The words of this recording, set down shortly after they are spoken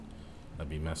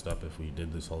be messed up if we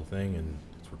did this whole thing and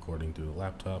it's recording through the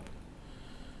laptop.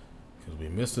 Because we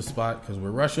missed a spot because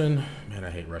we're rushing. Man, I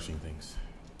hate rushing things.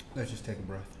 Let's just take a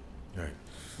breath. All right.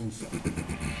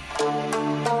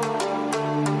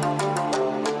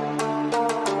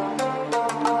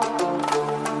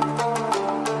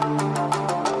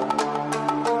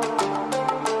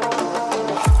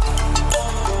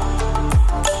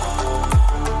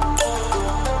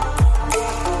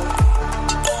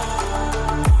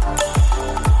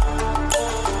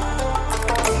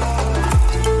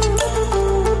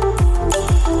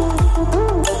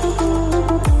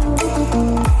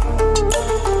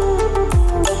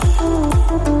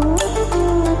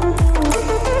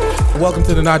 Welcome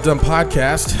to the Not Done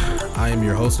Podcast. I am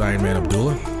your host, Iron Man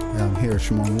Abdullah. Yeah, I'm here,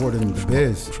 Shimon Warden, the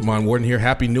biz. Shimon Warden here.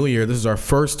 Happy New Year. This is our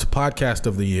first podcast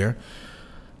of the year,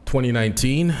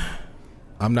 2019.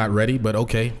 I'm not ready, but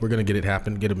okay, we're going to get it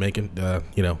happen, get it making.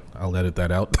 I'll edit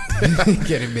that out.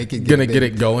 Get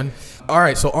it going. All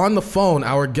right, so on the phone,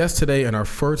 our guest today and our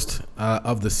first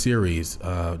of the series,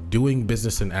 Doing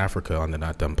Business in Africa on the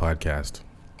Not Done Podcast.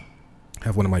 I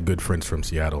have one of my good friends from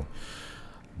Seattle,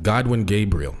 Godwin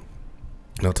Gabriel.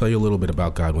 And I'll tell you a little bit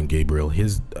about Godwin Gabriel.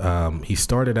 He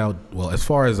started out, well, as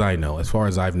far as I know, as far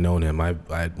as I've known him,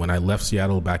 when I left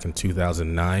Seattle back in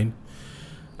 2009,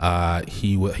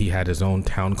 he had his own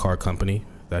town car company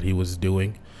that he was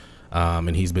doing,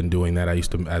 and he's been doing that.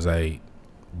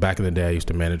 Back in the day, I used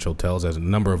to manage hotels. As a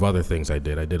number of other things I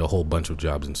did a whole bunch of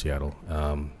jobs in Seattle,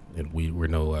 and we're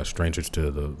no strangers to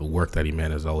the work that he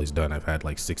has always done. I've had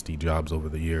like 60 jobs over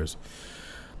the years.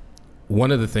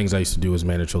 One of the things I used to do was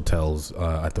manage hotels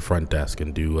at the front desk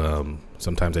and do,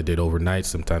 sometimes I did overnight,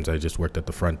 sometimes I just worked at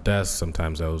the front desk,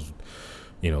 sometimes I was,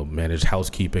 managed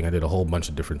housekeeping. I did a whole bunch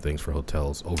of different things for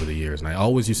hotels over the years. And I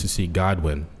always used to see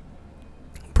Godwin,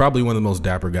 probably one of the most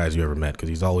dapper guys you ever met, because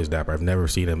he's always dapper. I've never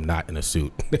seen him not in a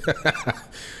suit.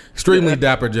 Extremely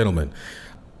dapper gentleman.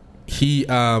 He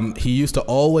used to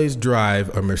always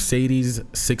drive a Mercedes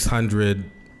 600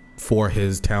 for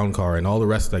his town car, and all the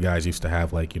rest of the guys used to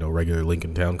have regular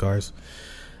Lincoln town cars.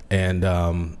 And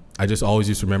I just always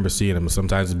used to remember seeing him.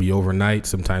 Sometimes it'd be overnight,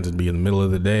 sometimes it'd be in the middle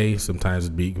of the day, sometimes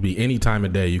it could be any time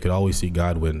of day. You could always see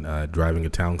Godwin driving a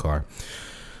town car.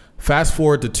 Fast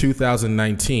forward to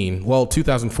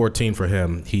 2014 for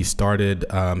him, he started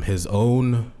his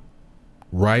own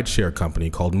rideshare company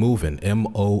called Moovin,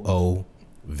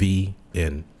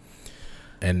 MOOVN.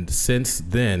 And since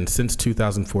then, since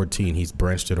 2014, he's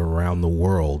branched it around the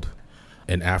world,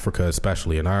 in Africa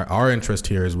especially. And our interest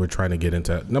here is we're trying to get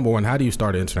into, number one, how do you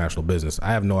start an international business?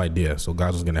 I have no idea, so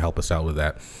God was going to help us out with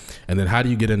that. And then how do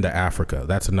you get into Africa?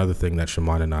 That's another thing that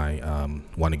Shimon and I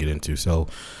want to get into. So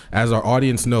as our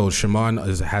audience knows, Shimon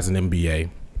has an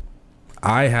MBA.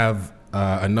 I have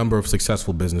a number of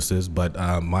successful businesses, but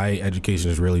my education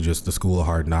is really just the School of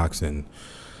Hard Knocks and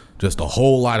just a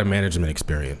whole lot of management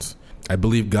experience. I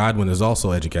believe Godwin is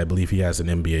also educated. I believe he has an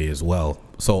MBA as well.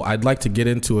 So I'd like to get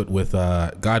into it with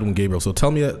Godwin Gabriel. So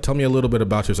tell me a little bit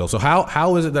about yourself. So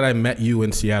how is it that I met you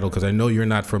in Seattle? Because I know you're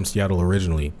not from Seattle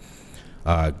originally,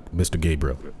 Mr.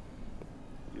 Gabriel.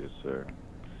 Yes, sir.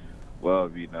 Well,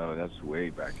 that's way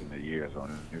back in the years. I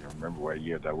don't even remember what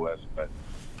year that was, but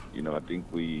I think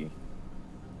we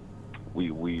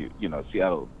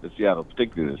Seattle,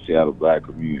 particularly the Seattle Black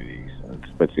communities,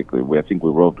 particularly, I think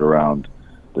we roved around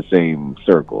the same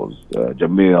circles.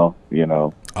 Jamil,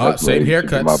 same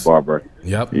haircuts. My barber.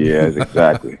 Yep. Yes,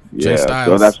 exactly. Jay Yeah. Styles.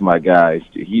 So that's my guy.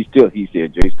 He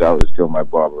said Jay Styles is still my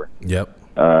barber. Yep.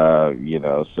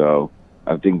 So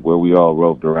I think where we all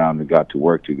roved around and got to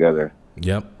work together.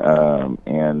 Yep.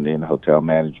 And in hotel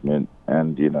management,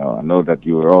 and I know that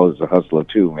you were always a hustler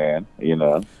too, man.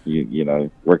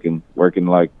 Working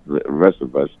like the rest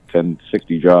of us,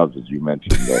 60 jobs as you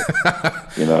mentioned. But,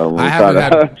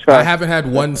 I haven't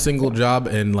had one single job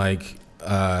in like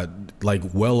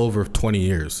well over 20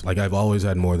 years. Like I've always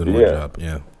had more than one job.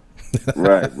 Yeah.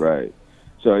 Right.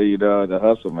 So the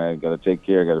hustle, man. Got to take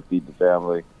care. Got to feed the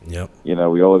family. Yep.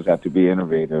 We always have to be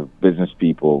innovative business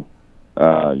people.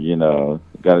 Had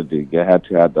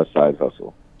to have that side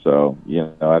hustle. So,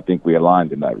 I think we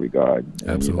aligned in that regard.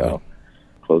 Absolutely. And,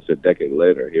 close to a decade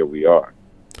later, here we are.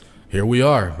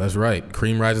 That's right.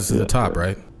 Cream rises to the top,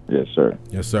 right? Yes, sir.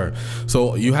 Yes, sir.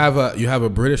 So you have a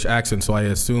British accent, so I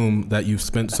assume that you've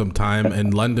spent some time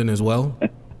in London as well?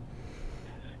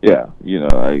 Yeah.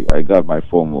 I got my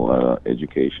formal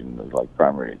education, like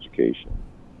primary education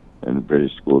in the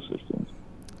British school systems.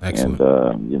 Excellent.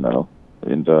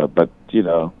 And, but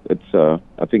it's, I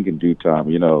think in due time,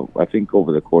 I think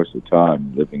over the course of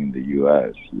time living in the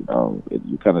U.S.,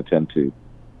 you kind of tend to,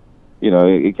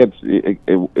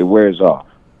 it wears off,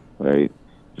 right?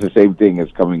 the same thing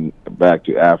as coming back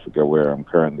to Africa, where I'm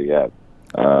currently at.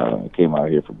 I came out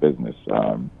here for business,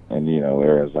 and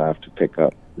whereas I have to pick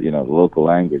up the local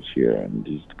language here and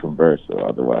just converse, or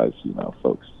otherwise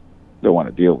folks don't want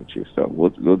to deal with you. So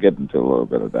we'll get into a little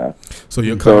bit of that. So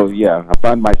I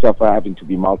find myself having to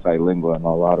be multilingual in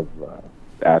a lot of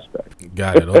aspects.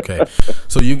 Got it. Okay.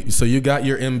 So you got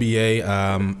your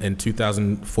MBA in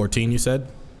 2014, you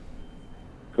said?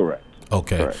 Correct.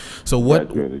 Okay. Correct. So what?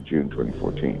 Graduated June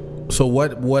 2014. So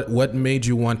what made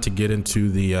you want to get into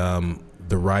the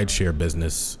rideshare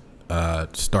business?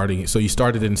 Starting. So you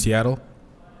started in Seattle?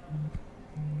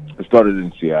 I started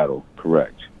in Seattle.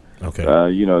 Correct. Okay.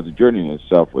 The journey in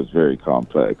itself was very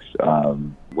complex.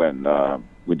 When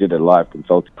we did a live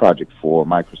consulting project for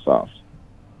Microsoft,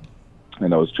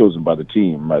 and I was chosen by the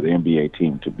team, by the MBA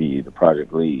team, to be the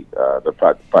project lead, the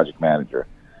project manager.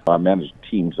 I managed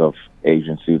teams of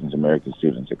Asian students, American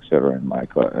students, etc. in my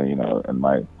in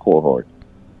my cohort,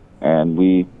 and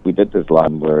we did this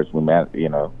live where we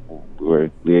were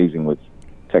liaising with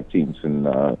tech teams in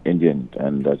India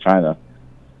and China,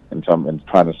 and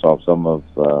trying to solve some of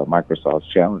Microsoft's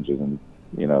challenges and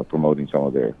promoting some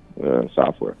of their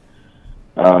software.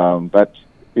 But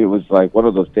it was like one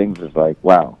of those things. Is like,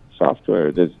 wow, software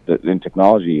in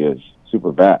technology is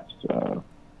super vast.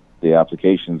 The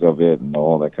applications of it and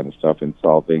all that kind of stuff, and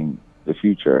solving the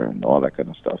future and all that kind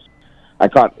of stuff. I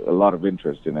caught a lot of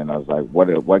interest in it, and I was like,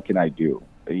 what can I do?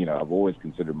 I've always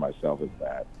considered myself as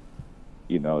that.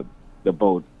 The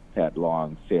boat had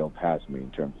long sailed past me in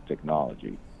terms of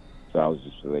technology. So I was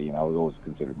just, I always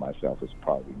considered myself as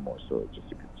probably more so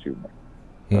just a consumer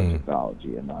of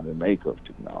technology and not a maker of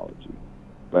technology.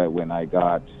 But when I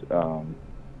got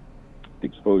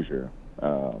exposure,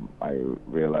 I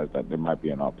realized that there might be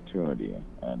an opportunity,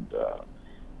 and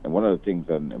one of the things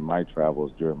in my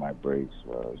travels during my breaks,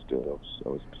 I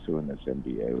was pursuing this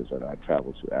MBA, was that I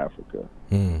traveled to Africa,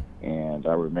 and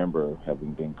I remember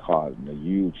having been caught in a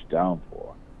huge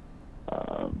downpour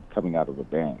coming out of a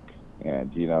bank,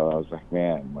 and I was like,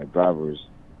 man, my driver's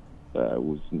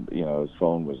his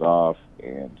phone was off,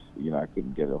 and I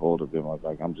couldn't get a hold of him. I was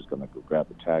like, I'm just gonna go grab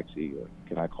a taxi, or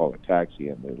can I call a taxi?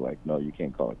 And they're like, no, you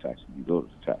can't call a taxi. You go to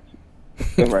the taxi.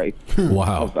 Right? Wow.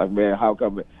 I was like, man, how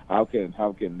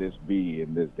can this be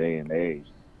in this day and age?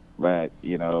 But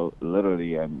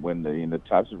literally, and when the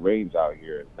types of rains out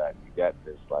here, is that you get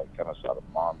this like kind of sort of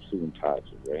monsoon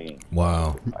types of rain.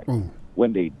 Wow. Like,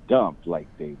 when they dump, like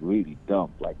they really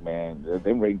dump, like, man,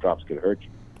 them raindrops could hurt you.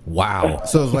 Wow.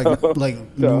 So it's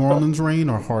like New Orleans rain,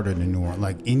 or harder than New Orleans,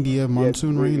 like India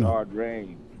monsoon really rain? Hard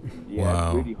rain. Yeah,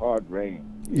 wow. Really hard rain.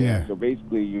 Yeah. So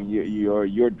basically,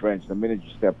 you're drenched. The minute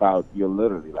you step out, you're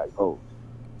literally like hosed.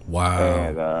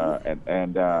 Wow.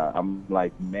 And I'm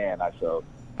like, man, I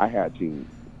had to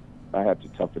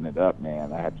toughen it up,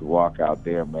 man. I had to walk out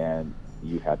there, man.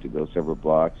 You had to go several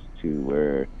blocks to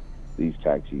where these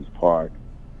taxis park,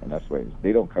 and that's where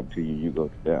they don't come to you. You go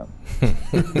to them.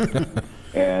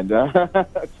 And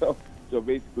so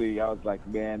basically, I was like,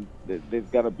 man, there's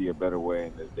got to be a better way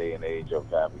in this day and age of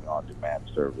having on-demand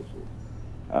services.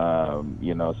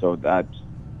 So that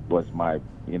was my,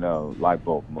 light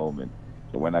bulb moment.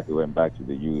 So when I went back to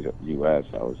the U.S.,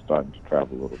 I was starting to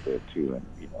travel a little bit too, and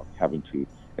having to,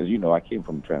 as you know, I came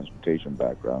from a transportation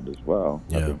background as well.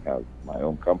 Yeah. I had my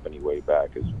own company way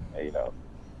back, as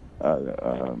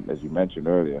you mentioned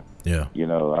earlier. Yeah.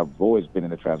 I've always been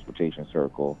in the transportation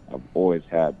circle. I've always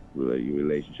had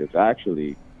relationships.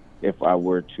 Actually, if I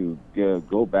were to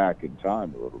go back in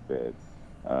time a little bit,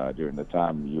 during the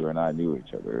time you and I knew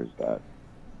each other, is that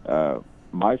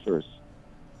my first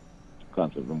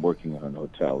concept in working on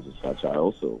hotels and such, I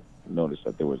also noticed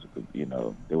that there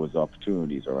was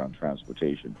opportunities around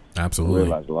transportation. Absolutely. I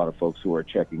realized a lot of folks who were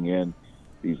checking in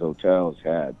these hotels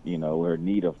had, were in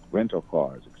need of rental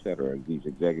cars, etc. These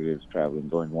executives traveling,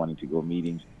 wanting to go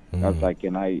meetings. I was like,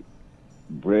 can I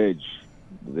bridge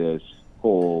this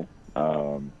whole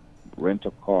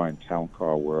rental car and town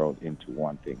car world into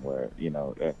one thing where,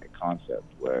 a concept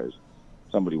where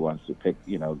somebody wants to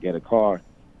get a car,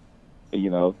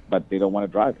 but they don't want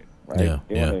to drive it, right?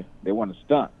 Yeah. They want to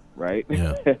stunt, right?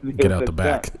 Yeah. Get out the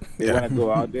back. They want to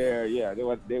go out there. Yeah.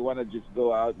 They want to just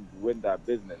go out and win that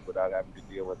business without having to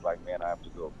deal with, like, man, I have to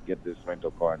go get this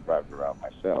rental car and drive it around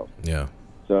myself. Yeah.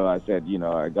 So I said,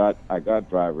 I got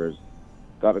drivers,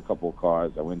 got a couple of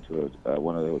cars. I went to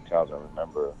one of the hotels I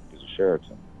remember, it was a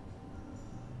Sheraton.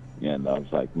 And I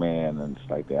was like, man, and it's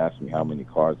like they asked me how many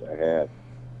cars I had,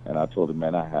 and I told them,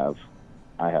 man, I have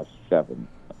 7.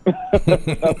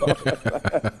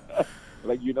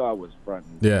 like I was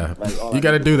fronting. Yeah, like, you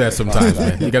got to do that sometimes,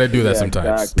 man. You got to do that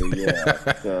sometimes. Exactly.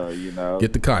 Yeah. So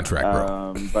get the contract,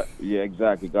 bro. But yeah,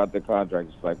 exactly. Got the contract.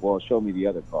 It's like, well, show me the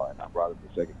other car, and I brought him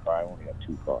the second car. I only had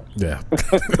 2 cars. Yeah,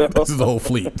 this is the whole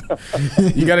fleet.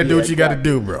 You got to do what you got to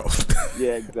do, bro.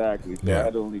 Yeah, exactly. So Yeah. I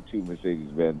had only 2 Mercedes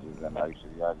Benzes, and I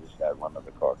just had one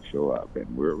other car to show up,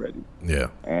 and we're ready. Yeah,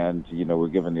 And we're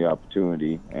given the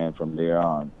opportunity, and from there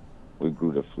on, we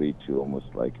grew the fleet to almost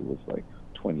like it was like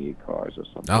 28 cars or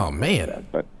something. Oh man, like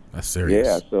that. But that's serious.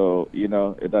 yeah, so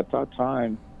at that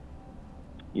time,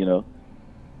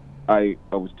 I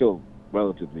was still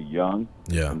relatively young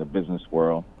in the business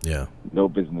world. Yeah, no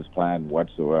business plan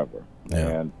whatsoever. Yeah.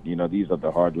 And these are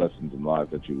the hard lessons in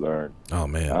life that you learn. Oh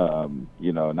man.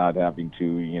 Not having to,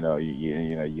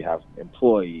 you have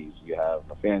employees, you have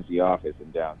a fancy office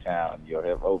in downtown, you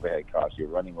have overhead costs, you're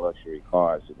running luxury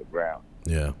cars to the ground.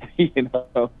 Yeah.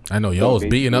 I know y'all was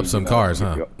beating up some cars,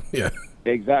 huh? Yeah.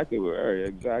 Exactly,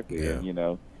 exactly.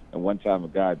 Yeah. And one time a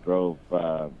guy drove,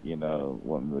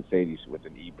 one Mercedes with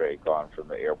an e-brake on from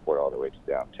the airport all the way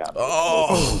to downtown.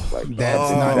 Oh,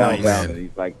 that's not nice. And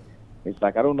he's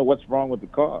like, I don't know what's wrong with the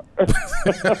car.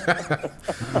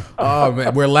 Oh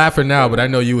man, we're laughing now, but I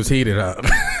know you was heated up.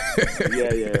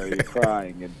 yeah, you're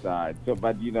crying inside. So,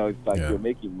 but it's like you're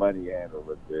making money hand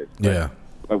over fist. Yeah.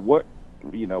 But what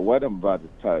I'm about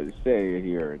to say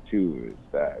here too is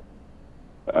that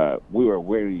we were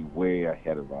way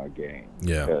ahead of our game.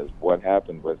 Yeah. Because what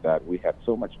happened was that we had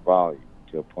so much volume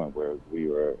to a point where we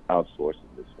were outsourcing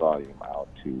this volume out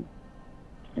to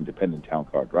independent town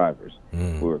car drivers.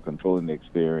 We were controlling the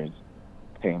experience,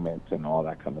 payments, and all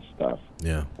that kind of stuff.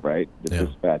 Yeah. Right? The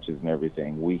dispatches and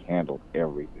everything. We handled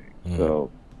everything. So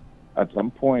at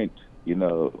some point,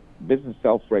 business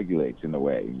self-regulates in a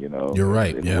way, You're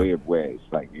right. in Yeah. weird ways.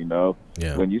 Like,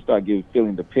 when you start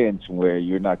feeling the pinch where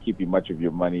you're not keeping much of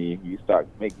your money, you start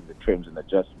making the trims and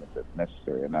adjustments that's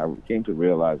necessary. And I came to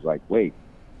realize, like, wait,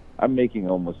 I'm making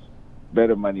almost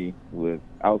better money with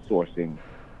outsourcing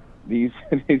these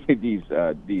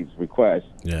requests,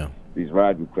 these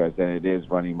ride requests, than it is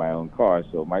running my own car.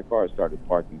 So my car started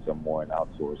parking some more and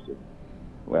outsourcing.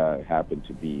 It happened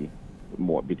to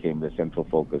became the central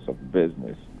focus of the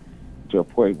business, to a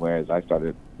point where as I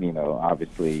started,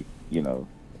 obviously,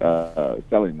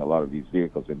 selling a lot of these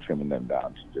vehicles and trimming them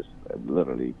down to just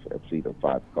literally a fleet of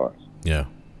 5 cars. Yeah.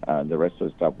 The rest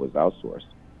of the stuff was outsourced.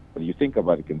 But you think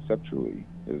about it conceptually,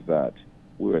 is that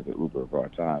we were the Uber of our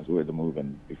times. We were the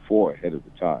moving ahead of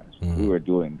the times. We were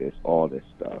doing all this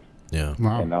stuff. Yeah.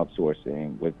 Wow. And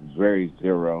outsourcing with very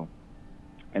zero.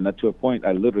 And to a point,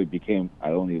 I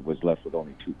only was left with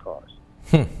only 2 cars.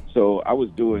 So I was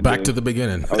doing back to the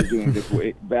beginning. I was doing this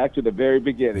way back to the very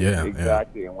beginning. Yeah,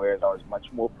 exactly. And whereas I was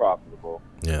much more profitable.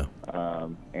 Yeah.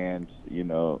 And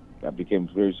I became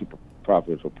very super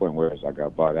profitable to a point where I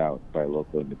got bought out by a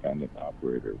local independent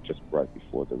operator just right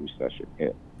before the recession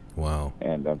hit. Wow.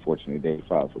 And unfortunately, they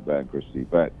filed for bankruptcy.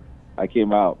 But I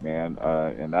came out, man,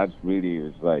 and that's really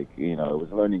was like, it was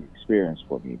a learning experience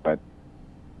for me. But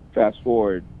fast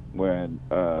forward when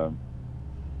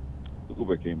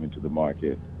Uber came into the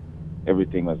market,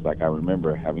 everything was like, I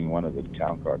remember having one of the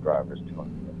town car drivers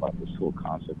telling me about this whole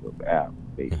concept of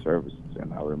app-based services.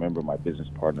 And I remember my business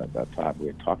partner at that time, we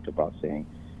had talked about saying,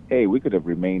 hey, we could have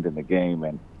remained in the game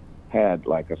and had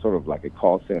like a sort of like a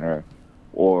call center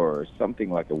or something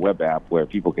like a web app where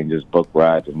people can just book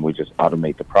rides and we just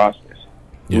automate the process.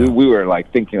 Yeah. We were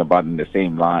like thinking about it in the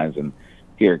same lines, and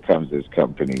here comes this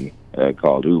company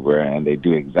called Uber, and they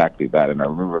do exactly that. And I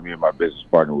remember me and my business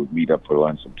partner would meet up for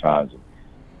lunch sometimes,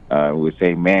 and we would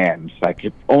say, man, it's like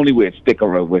if only we're stuck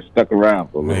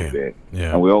around for a little bit.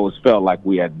 Yeah. And we always felt like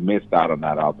we had missed out on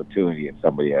that opportunity, and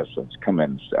somebody else has come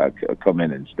in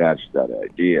and snatched that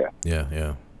idea.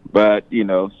 Yeah. But,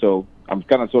 so I'm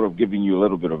kind of sort of giving you a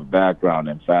little bit of a background,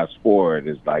 and fast forward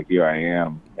is like, here I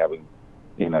am having,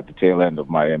 at the tail end of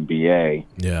my MBA.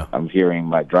 Yeah. I'm hearing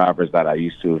my drivers that I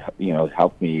used to,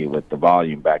 help me with the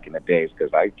volume back in the days,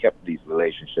 because I kept these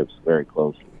relationships very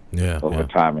closely over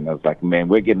time. And I was like, man,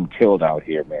 we're getting killed out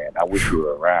here, man. I wish you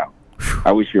were around.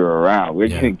 We're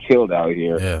getting killed out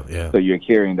here. Yeah. So you're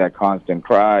hearing that constant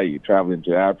cry. You're traveling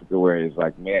to Africa where it's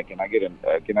like, man, can I get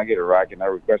a ride? Can I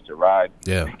request a ride?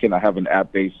 Yeah. Can I have an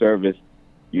app-based service?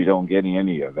 You don't get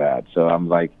any of that. So I'm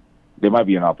like, there might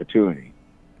be an opportunity.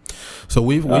 So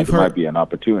we've there heard might be an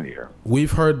opportunity here.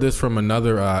 We've heard this from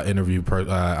another interview.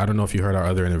 I don't know if you heard our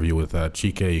other interview with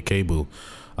Chike Ikebu.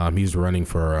 He's running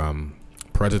for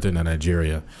president of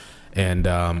Nigeria, and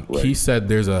he said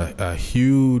there's a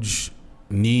huge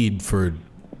need for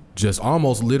just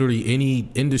almost literally any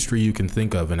industry you can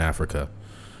think of in Africa,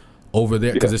 over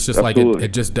there? Because it's just absolutely. like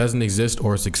it just doesn't exist,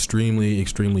 or it's extremely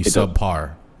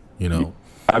subpar, you know?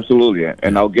 Absolutely,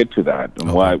 and I'll get to that.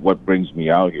 And what brings me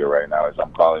out here right now is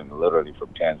I'm calling literally from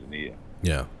Tanzania.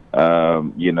 Yeah.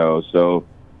 You know, so,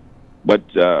 but,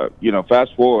 you know,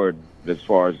 fast forward as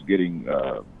far as getting,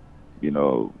 you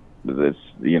know,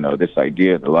 this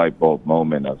idea, the light bulb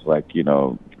moment. I was like, you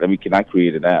know, can I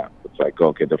create an app? It's like,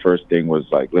 okay, the first thing was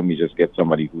like, let me just get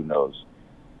somebody who knows,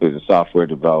 who's a software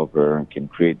developer and can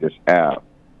create this app,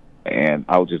 and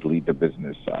I'll just lead the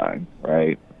business side,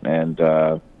 right? And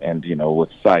you know, with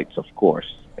sites, of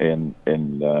course, in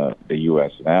the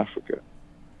U.S. and Africa.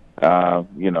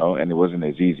 You know, and it wasn't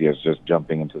as easy as just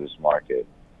jumping into this market.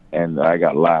 And I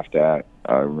got laughed at.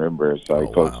 I remember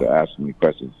folks are asking me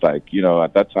questions like, you know,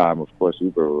 at that time, of course,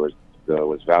 Uber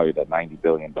was valued at $90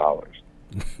 billion.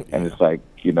 And it's like,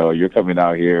 you know, you're coming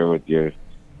out here with your,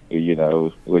 you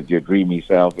know, with your dreamy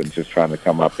self and just trying to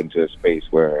come up into a space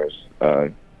where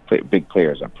big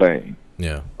players are playing.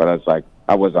 Yeah. But I was like,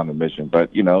 I was on a mission.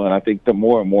 But, you know, and I think the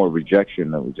more and more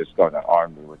rejection that was just going to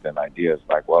arm me with an idea is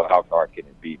like, well, how hard can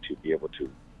it be to be able to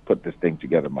put this thing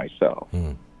together myself?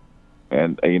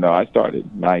 And, you know, I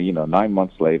started 9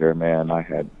 months later, man,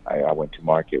 I went to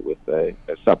market with a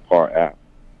subpar app.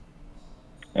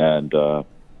 And,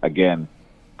 again,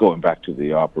 going back to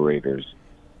the operators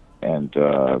and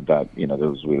that, you know,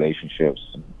 those relationships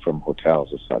from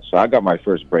hotels and such. So I got my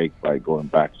first break by going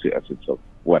back to the essence of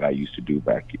what I used to do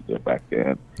back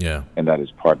then. Yeah. And that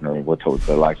is partnering with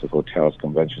the likes of hotels,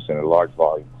 convention center, large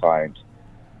volume clients,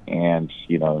 and,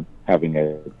 you know, having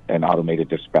an automated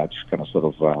dispatch kind of sort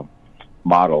of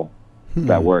model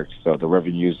that worked. So the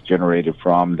revenues generated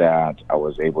from that, I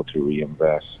was able to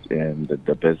reinvest in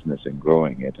the business and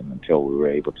growing it, and until we were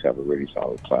able to have a really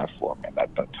solid platform. And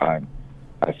at that time,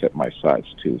 I set my sights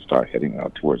to start heading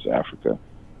out towards Africa.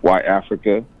 Why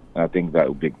Africa? I think that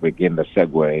would begin the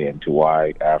segue into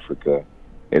why Africa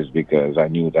is because I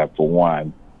knew that, for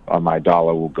one, my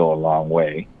dollar will go a long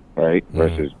way, right?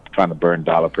 Versus trying to burn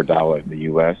dollar per dollar in the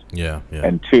U.S. Yeah.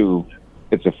 And two,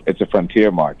 it's a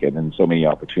frontier market and so many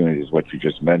opportunities, what you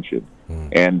just mentioned.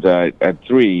 And at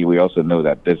three, we also know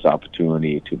that this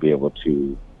opportunity to be able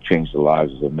to change the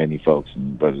lives of many folks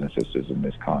and brothers and sisters in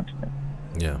this continent.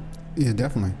 Yeah. Yeah,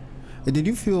 definitely. Did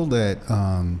you feel that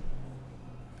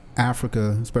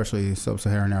Africa, especially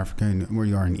sub-Saharan Africa and where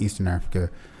you are in Eastern Africa,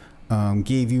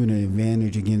 gave you an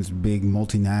advantage against big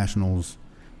multinationals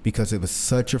because it was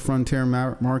such a frontier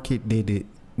market?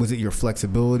 Was it your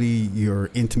flexibility, your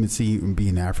intimacy in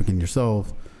being African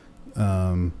yourself?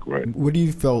 Right. What do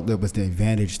you felt that was the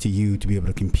advantage to you to be able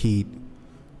to compete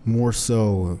more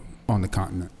so on the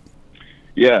continent?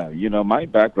 Yeah, you know, my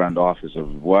background offers a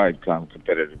wide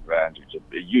competitive advantage,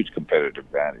 a huge competitive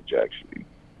advantage, actually.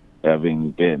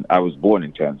 I was born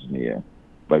in Tanzania,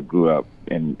 but grew up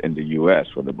in the U.S.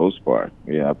 for the most part.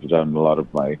 Yeah, I've done a lot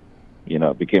of my, you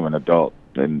know, became an adult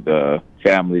and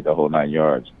family, the whole 9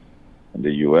 yards in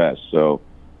the U.S. So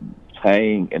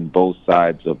playing in both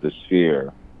sides of the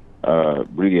sphere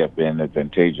really have been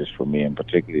advantageous for me, and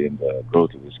particularly in the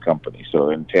growth of this company. So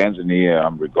in Tanzania,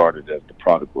 I'm regarded as the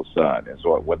prodigal son. And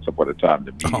so once upon a time,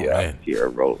 the media here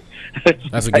wrote.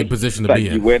 That's a good position to be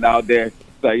in. You went out there.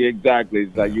 Exactly.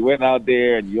 It's like you went out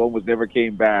there and you almost never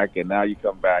came back, and now you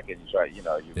come back and you try, you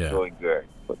know, you're doing good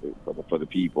for the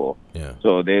people. Yeah.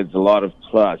 So there's a lot of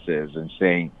pluses in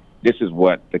saying this is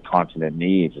what the continent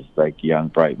needs. It's like young,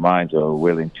 bright minds are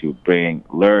willing to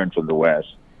learn from the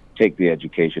West, take the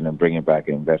education and bring it back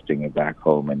and investing it back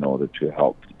home in order to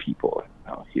help the people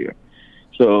out here.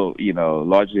 So, you know,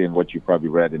 largely in what you probably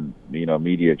read in, you know,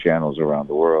 media channels around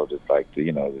the world, it's like,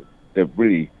 you know,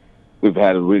 we've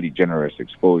had a really generous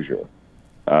exposure.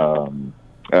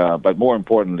 But more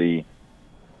importantly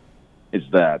is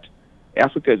that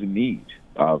Africa is in need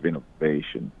of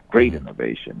innovation, great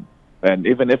innovation. And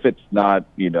even if it's not,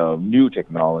 you know, new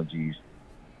technologies,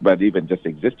 but even just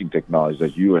existing technologies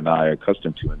that you and I are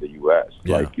accustomed to in the U.S.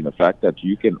 Like, you know, the fact that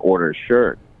you can order a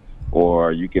shirt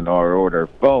or you can order a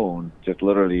phone just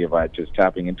literally by just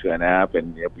tapping into an app,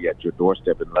 and it'll be at your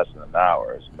doorstep in less than an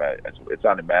hour. It's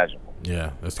unimaginable.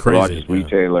 Yeah, that's crazy. The largest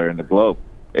retailer in the globe.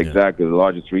 Exactly. The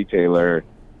largest retailer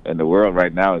in the world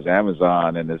right now is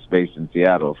Amazon, and it's based in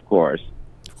Seattle, of course.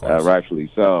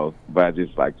 Rightfully so. But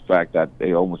it's like the fact that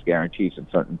they almost guarantee some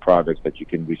certain products that you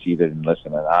can receive it in less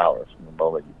than an hour from the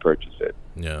moment you purchase it.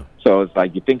 Yeah. So it's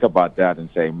like you think about that and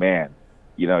say, man,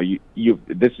 you know,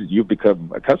 you've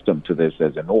become accustomed to this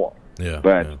as a norm. Yeah.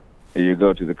 But you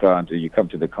go to the continent, you come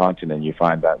to the continent, you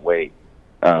find that, wait,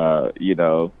 You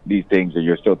know, these things that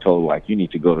you're still told, like, you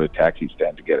need to go to a taxi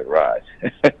stand to get a ride.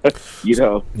 You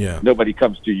know, nobody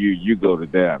comes to you, you go to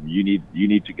them. You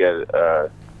need to get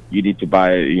you need to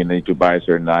buy a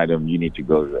certain item, you need to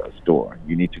go to a store.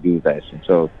 You need to do this. And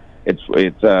so it's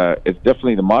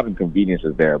definitely the modern convenience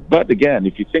is there. But again,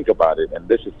 if you think about it, and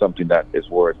this is something that is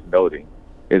worth noting,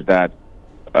 is that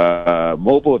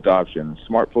mobile adoption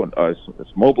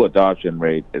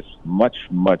rate is much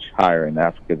higher in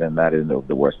Africa than that in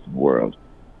the Western world,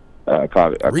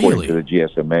 according to the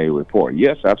GSMA report.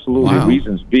 Yes, absolutely. Wow.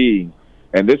 Reasons being,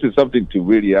 and this is something to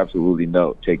really absolutely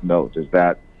take note, is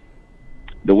that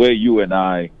the way you and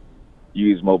I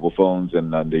use mobile phones in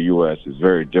the U.S. is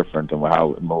very different than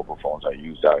how mobile phones are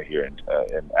used out here in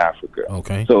Africa.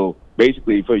 Okay. So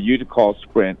basically, for you to call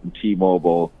Sprint and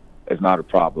T-Mobile, it's not a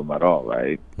problem at all,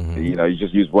 right? Mm-hmm. You know, you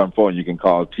just use one phone. You can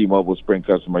call T-Mobile, Sprint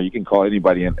customer. You can call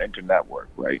anybody in internetwork,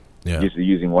 right? Yeah. Just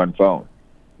using one phone.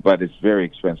 But it's very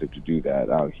expensive to do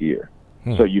that out here.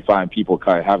 So you find people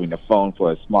kind of having a phone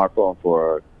for a smartphone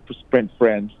for Sprint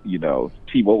friends, you know,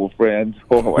 T-Mobile friends,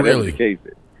 or whatever the case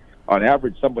is. On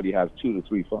average, somebody has 2 to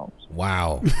 3 phones.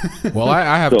 Wow. Well,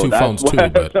 I have 2 phones too,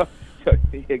 but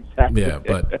exactly. Yeah,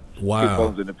 but wow. 2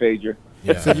 phones in the pager.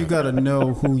 Yeah. So you got to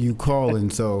know who you calling.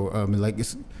 So like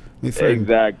it's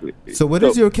exactly. So what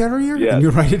is your carrier? Yeah. And you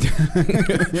write it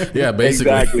down. Yeah,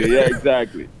 basically. Exactly. Yeah,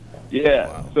 exactly. Yeah.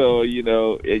 Wow. So you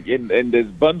know, and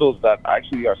there's bundles that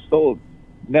actually are sold.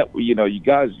 You know, you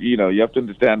guys, you know, you have to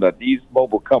understand that these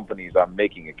mobile companies are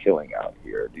making a killing out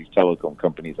here. These telecom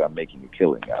companies are making a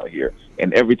killing out here,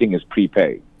 and everything is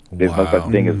prepaid. There's no such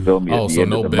thing as bill me at the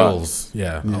end of the bills. month.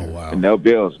 Yeah. Oh, wow. And no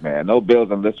bills, man. No bills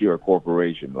unless you're a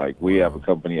corporation. Like we have a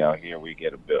company out here, we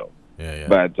get a bill. Yeah.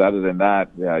 But other than that,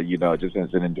 you know, just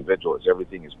as an individual,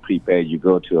 everything is prepaid. You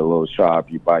go to a little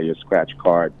shop, you buy your scratch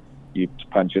card, you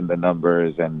punch in the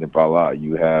numbers, and voila,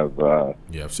 you have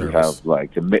service. You have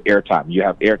like airtime. You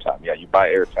have airtime. Yeah, you buy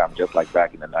airtime just like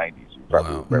back in the 90s. You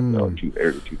probably remember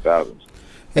early 2000s.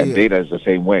 And data is the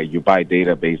same way. You buy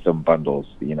data based on bundles.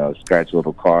 You know, scratch a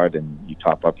little card and you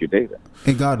top up your data.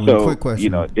 Hey, Godwin, quick question. You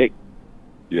know,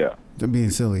 They're being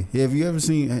silly. Have you ever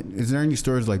seen? Is there any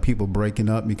stories like people breaking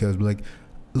up because like,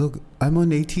 look, I'm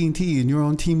on AT&T and you're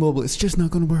on T-Mobile. It's just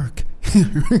not going to work.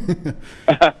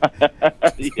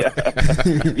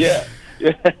 Yeah.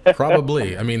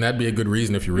 Probably. I mean, that'd be a good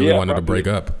reason if you really wanted to break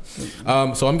up.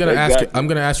 So I'm gonna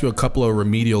ask you a couple of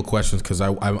remedial questions because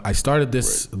I started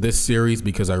this series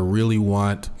because I really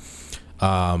want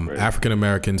African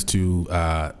Americans to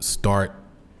start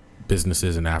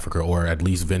businesses in Africa, or at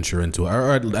least venture into it,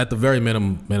 or at the very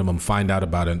minimum find out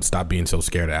about it and stop being so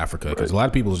scared of Africa, because a lot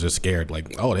of people are just scared,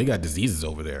 like, oh, they got diseases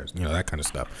over there, you know, that kind of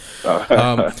stuff.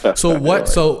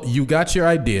 So you got your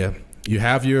idea, you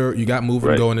got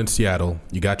moving going in Seattle,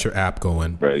 you got your app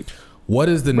going. Right. What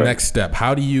is the next step?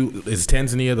 Is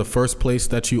Tanzania the first place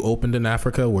that you opened in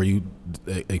Africa where you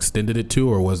extended it to,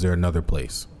 or was there another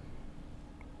place?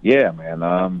 Yeah,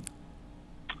 man.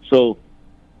 So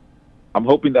I'm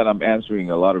hoping that I'm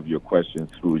answering a lot of your questions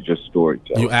through just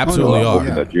storytelling. You absolutely are.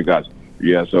 That you guys,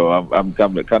 so I'm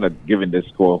kind of giving this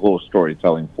whole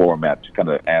storytelling format to kind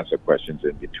of answer questions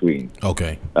in between.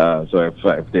 Okay. So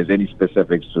if there's any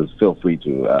specifics, just feel free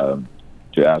to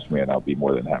ask me, and I'll be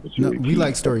more than happy to. We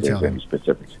like storytelling. Any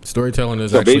specifics? Storytelling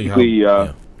is actually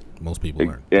how most people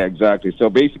learn. Yeah, exactly. So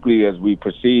basically, as we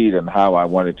proceed and how I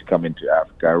wanted to come into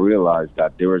Africa, I realized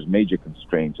that there was major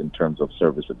constraints in terms of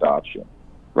service adoption.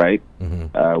 Right?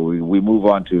 Mm-hmm. We move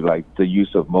on to like the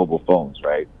use of mobile phones,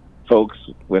 right? Folks,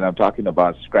 when I'm talking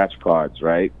about scratch cards,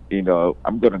 right? You know,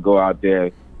 I'm going to go out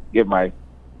there, get my,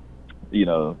 you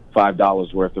know,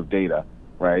 $5 worth of data,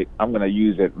 right? I'm going to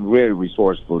use it really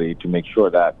resourcefully to make sure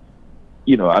that,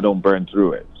 you know, I don't burn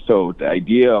through it. So the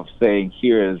idea of saying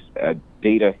here is a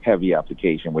data heavy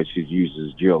application, which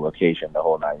uses geolocation, the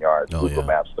whole 9 yards, Google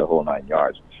Maps, the whole 9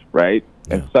 yards, right?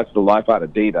 Yeah. And sucks the life out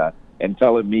of data and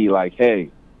telling me like, hey,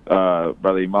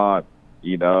 Brother Iman,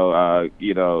 here's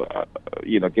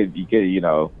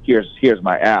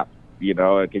my app,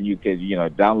 can you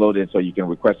download it so you can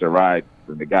request a ride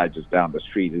from the guy just down the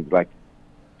street. It's like,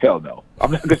 hell no,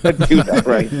 I'm not going to do that,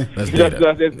 right?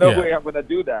 There's no way I'm going to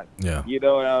do that. Yeah.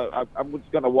 I'm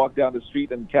just going to walk down the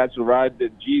street and catch a ride. The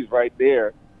G's right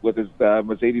there with his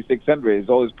Mercedes 600. He's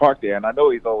always parked there, and I know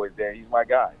he's always there. He's my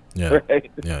guy. Yeah.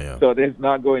 Right? Yeah. So there's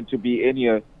not going to be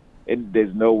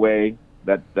there's no way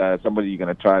that somebody you're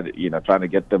going to try to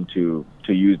get them to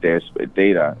use their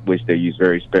data, which they use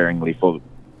very sparingly.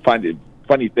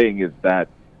 Funny thing is that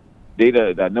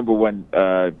data, the number one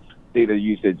data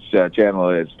usage channel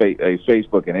is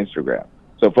Facebook and Instagram.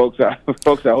 So folks are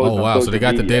oh wow, so they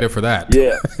got the data for that.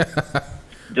 Yeah.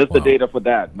 Just the data for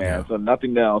that, man. Yeah. So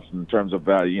nothing else in terms of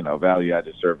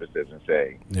value-added services, and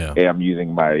say, Yeah. hey, I'm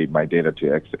using my data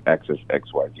to access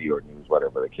XYZ or news,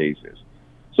 whatever the case is.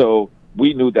 So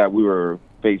we knew that we were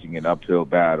facing an uphill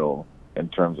battle in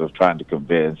terms of trying to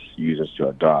convince users to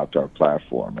adopt our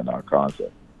platform and our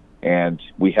concept, and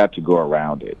we had to go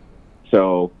around it.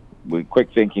 So quick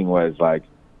thinking was like,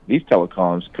 these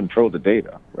telecoms control the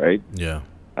data, right? Yeah.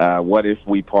 What if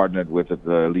we partnered with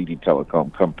the leading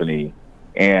telecom company,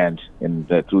 and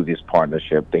through this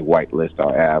partnership, they whitelist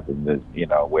our app, and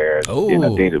where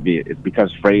it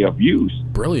becomes free of use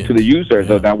Brilliant. to the user,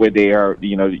 so Yeah. that way they are,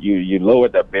 you lower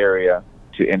the barrier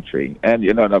to entry, and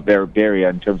the barrier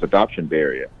in terms of adoption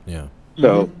barrier. Yeah.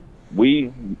 So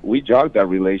we jogged that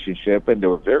relationship, and they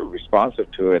were very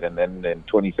responsive to it. And then in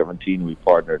 2017, we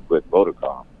partnered with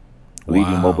Vodacom,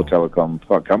 leading Wow. mobile telecom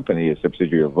company, a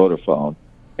subsidiary of Vodafone.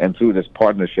 And through this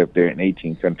partnership, they're in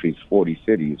 18 countries, 40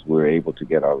 cities. We're able to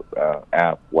get our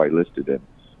app whitelisted.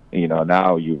 And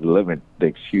now you've limited the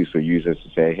excuse for users to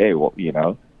say, hey, well,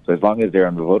 so as long as they're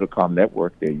on the Vodacom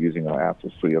network, they're using our app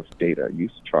for free of data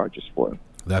use charges for them.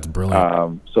 That's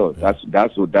brilliant. So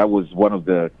that was one of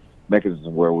the mechanisms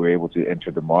where we were able to enter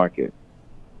the market.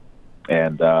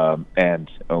 And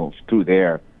through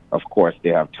there, of course, they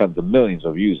have tons of millions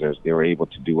of users. They were able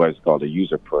to do what is called a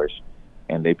user push,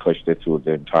 and they pushed it through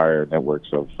the entire networks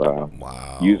of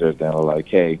Wow. users. That were like,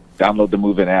 hey, download the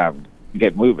Moving app,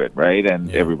 get moving, right? And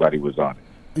Yeah. everybody was on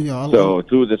it. Yeah, So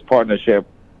through this partnership,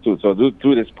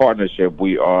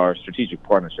 we are strategic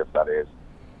partnership. That is,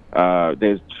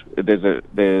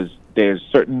 there's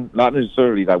certain, not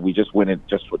necessarily that we just win it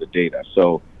just for the data.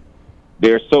 So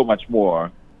there's so much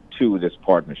more to this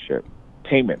partnership,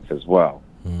 payments as well,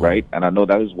 right? And I know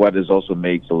that is what also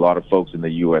makes a lot of folks in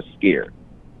the U.S. scared,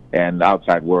 and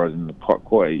outside world in the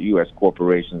U.S.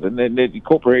 corporations, and then the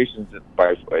corporations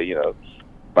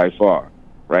by far,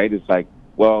 right? It's like,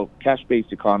 well,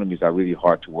 cash-based economies are really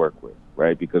hard to work with,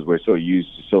 right? Because we're so used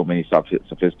to so many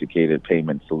sophisticated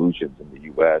payment solutions in the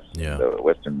U.S. Yeah. and the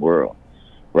Western world,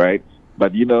 right?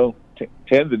 But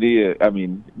Tanzania,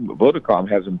 Vodacom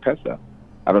has M-Pesa.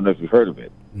 I don't know if you've heard of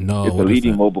it. No. It's a what is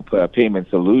leading that? mobile payment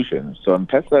solution. So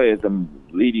M-Pesa is a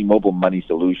leading mobile money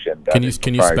solution. Can you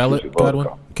spell it, Godwin?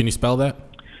 Can you spell that?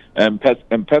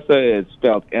 M-Pesa is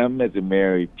spelled M as in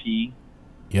Mary, P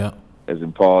Yeah. as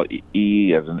in Paul,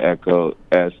 E as in Echo,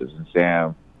 S as in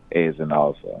Sam, A as in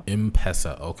Alpha.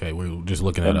 M-Pesa. Okay, we're just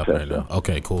looking that up right M-Pesa. now.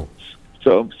 Okay, cool.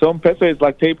 So M-Pesa is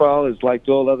like PayPal, is like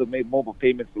all other mobile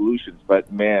payment solutions.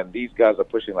 But man, these guys are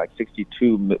pushing like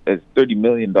 $30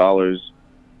 million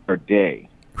per day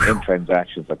in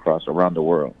transactions around the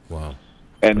world. Wow.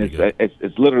 And Pretty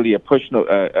it's literally a push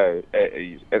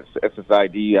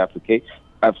SSID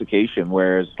application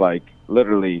where it's like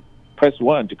literally press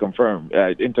 1 to confirm,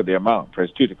 enter the amount, press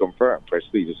 2 to confirm, press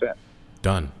 3 to send.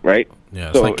 Done. Right? Yeah,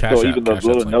 it's like Cash so App. even those Cash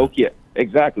little App's like Nokia,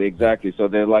 exactly. So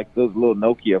they're like those little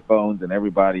Nokia phones, and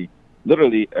everybody,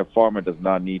 literally, a farmer does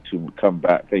not need to come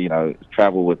back,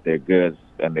 travel with their goods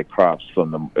and their crops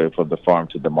from the farm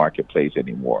to the marketplace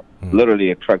anymore.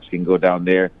 Literally, trucks can go down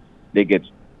there. They get,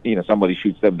 somebody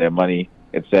shoots them their money.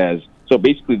 It says, so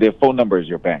basically their phone number is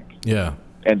your bank. Yeah.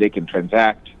 And they can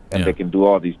transact, and Yeah. they can do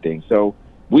all these things. So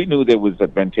we knew that it was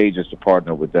advantageous to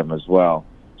partner with them as well.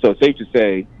 So it's safe to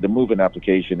say the moving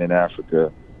application in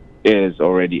Africa is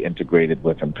already integrated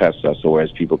with M-Pesa, so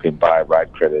as people can buy,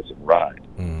 ride credits, and ride.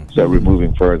 So we're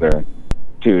moving further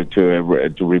to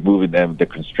removing them the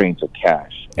constraints of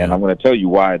cash. And Yeah. I'm going to tell you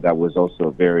why that was also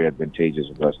very advantageous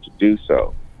for us to do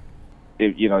so.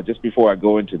 Just before I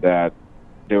go into that,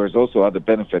 there is also other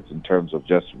benefits in terms of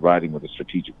just riding with a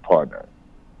strategic partner.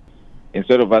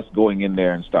 Instead of us going in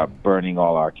there and start burning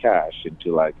all our cash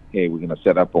into like, hey, we're going to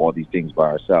set up all these things by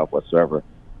ourselves whatsoever,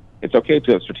 it's okay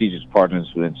to have strategic partners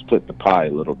who then split the pie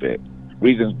a little bit.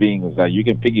 Reasons being is that you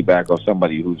can piggyback off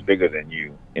somebody who's bigger than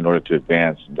you in order to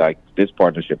advance. Like this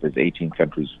partnership is 18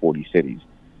 countries, 40 cities.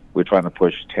 We're trying to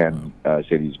push 10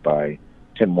 cities by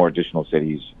 10 more additional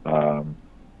cities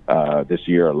this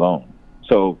year alone.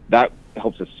 So that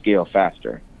helps us scale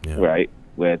faster, right?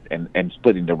 With and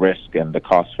splitting the risk and the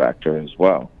cost factor as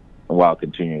well, while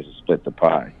continuing to split the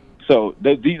pie. So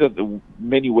these are the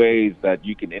many ways that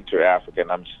you can enter Africa,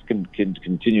 and I'm just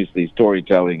continuously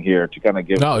storytelling here to kind of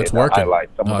give highlight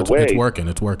some of the ways. It's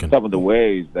working. Some of the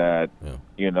ways that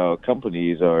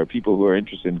companies or people who are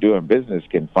interested in doing business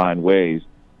can find ways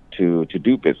to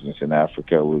do business in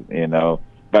Africa.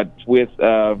 But with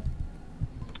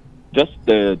just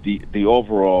the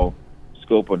overall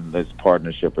scope of this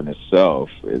partnership in itself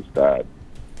is that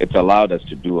it's allowed us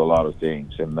to do a lot of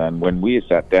things. And then when we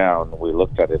sat down, we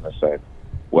looked at it and said,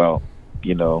 well,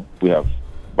 we have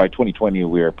by 2020,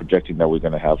 we are projecting that we're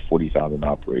going to have 40,000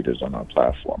 operators on our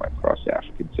platform across the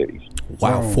African cities.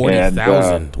 Wow,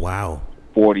 40,000. Wow.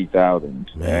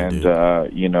 40,000. Man,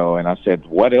 And, you know, and I said,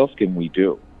 what else can we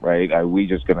do, right? Are we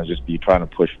just going to just be trying to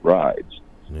push rides,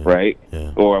 right?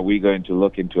 Yeah. Or are we going to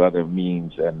look into other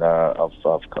means and of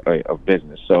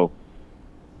business? So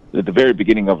at the very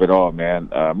beginning of it all, man,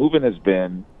 moving has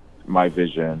been my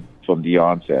vision from the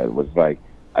onset. Was like,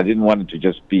 I didn't want it to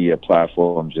just be a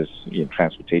platform, just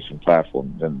transportation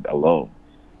platform and alone.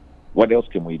 What else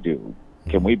can we do?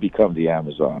 Can we become the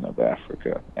Amazon of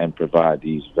Africa and provide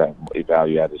these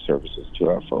value-added services to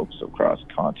our folks across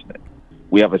the continent?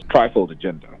 We have a trifold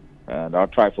agenda, and our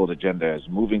trifold agenda is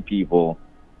moving people,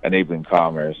 enabling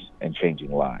commerce, and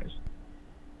changing lives.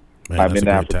 Man, I'm in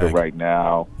that's a great Africa tag. right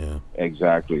now. Yeah.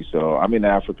 Exactly. So I'm in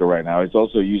Africa right now. It's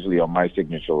also usually on my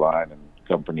signature line and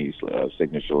companies'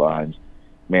 signature lines.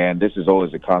 Man, this is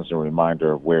always a constant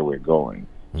reminder of where we're going.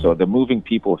 So the moving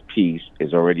people piece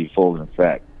is already full in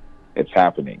effect. It's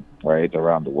happening, right?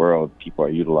 Around the world, people are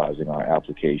utilizing our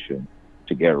application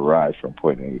to get a ride from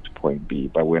point A to point B.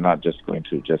 But we're not just going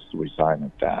to just resign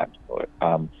at that.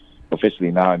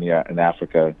 Officially now in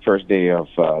Africa, first day of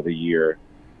the year,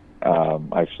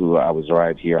 I was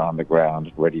right here on the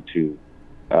ground, ready to,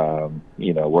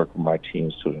 work with my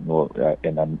teams to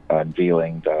in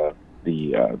unveiling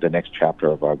the next chapter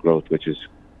of our growth, which is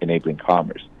enabling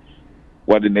commerce.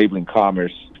 What enabling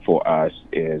commerce for us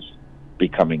is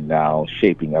becoming now,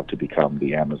 shaping up to become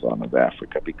the Amazon of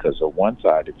Africa. Because on one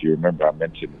side, if you remember, I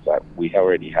mentioned is that we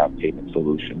already have payment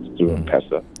solutions through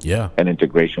M-Pesa, and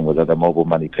integration with other mobile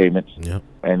money payments,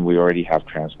 and we already have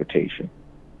transportation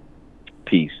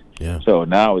piece. Yeah. So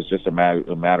now it's just a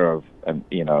matter of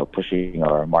pushing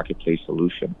our marketplace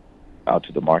solution out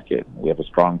to the market. We have a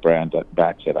strong brand that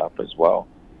backs it up as well,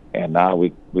 and now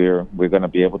we're going to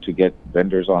be able to get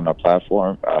vendors on our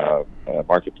platform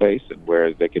marketplace, and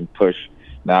where they can push.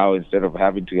 Now, instead of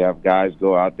having to have guys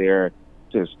go out there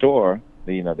to the store,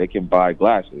 they can buy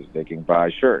glasses, they can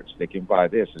buy shirts, they can buy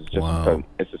this. It's just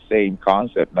it's the same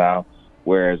concept now.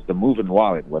 Whereas the moving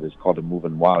wallet, what is called a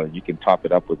moving wallet, you can top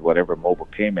it up with whatever mobile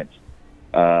payments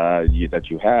that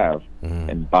you have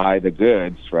and buy the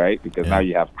goods, right? Because now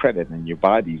you have credit and you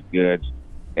buy these goods,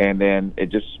 and then it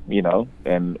just,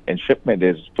 and shipment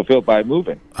is fulfilled by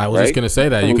moving. I was just going to say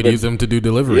that. You could use them to do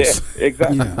deliveries. Yeah,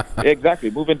 exactly.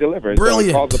 Exactly. Move and deliver.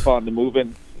 Brilliant. So it calls upon the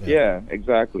moving. Yeah,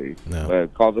 exactly. No.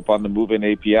 It calls upon the moving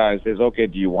API and says, okay,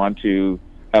 do you want to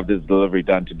have this delivery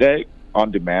done today? On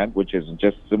demand, which is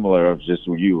just similar of just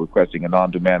you requesting an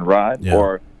on-demand ride,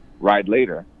 or ride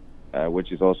later,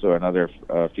 which is also another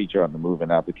feature on the Moving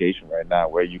application right now,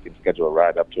 where you can schedule a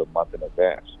ride up to a month in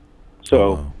advance.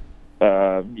 So,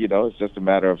 it's just a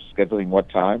matter of scheduling what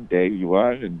time, day you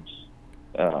want, and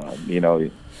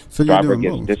so driver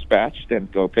gets dispatched and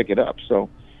go pick it up. So,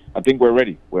 I think we're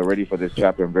ready. We're ready for this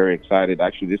chapter. I'm very excited.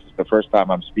 Actually, this is the first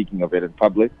time I'm speaking of it in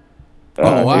public.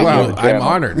 Wow! I'm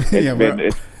honored.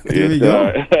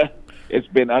 It's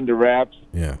been under wraps.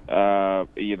 Yeah.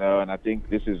 And I think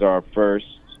this is our first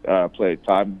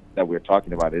time that we're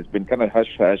talking about it. It's been kind of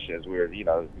hush hush as we're,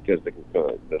 because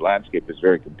the landscape is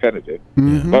very competitive.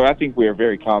 But I think we are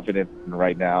very confident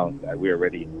right now that we are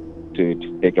ready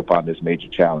to take upon this major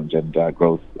challenge and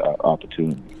growth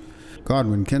opportunity.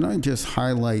 Godwin, can I just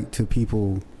highlight to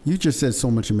people? You just said so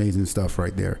much amazing stuff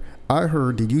right there. I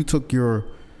heard that you took your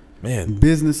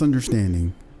business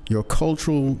understanding, your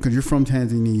cultural, because you're from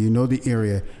Tanzania, you know the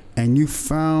area, and you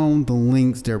found the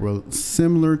links that were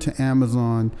similar to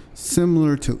Amazon,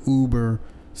 similar to Uber,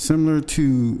 similar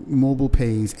to mobile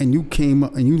pays, and you came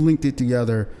up and you linked it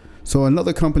together. So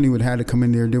another company would have to come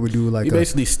in there. They would do like you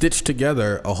basically stitched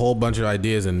together a whole bunch of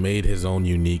ideas and made his own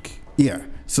unique. Yeah.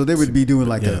 So they would be doing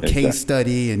like a case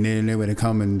study, and then they would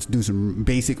come and do some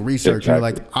basic research. Exactly.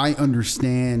 And you're like, I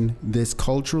understand this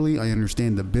culturally. I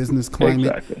understand the business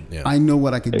climate. Exactly. Yeah. I know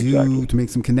what I could do to make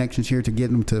some connections here to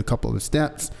get them to a couple of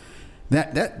steps.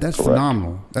 That's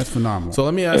phenomenal. That's phenomenal. So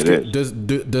let me ask you: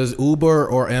 Does Uber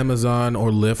or Amazon or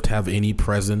Lyft have any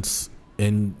presence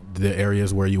in the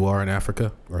areas where you are in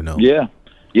Africa, or no? Yeah.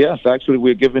 Yes, actually,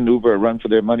 we're giving Uber a run for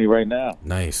their money right now.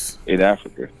 Nice. In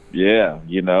Africa. Yeah,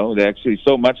 they actually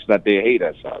so much that they hate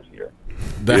us out here.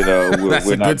 That's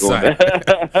we're a not good going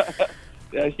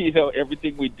sign.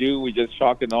 Everything we do, we just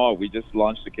shock and awe. We just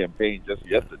launched a campaign just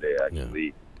yesterday,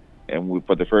 actually. Yeah. And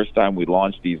for the first time, we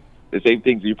launched the same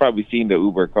things. You've probably seen the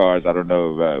Uber cars. I don't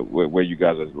know where you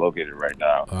guys are located right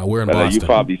now. We're in Boston. You've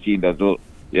probably seen those little...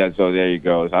 Yeah, so there you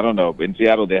go. I don't know. In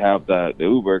Seattle, they have the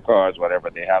Uber cars, whatever.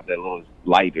 They have that little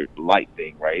light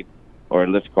thing, right? Or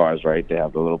Lyft cars, right? They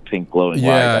have the little pink glowing light.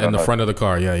 Yeah, in the front of the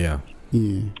car. Yeah.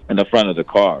 in the front of the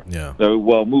car. Yeah. So,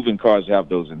 well, moving cars have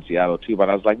those in Seattle too. But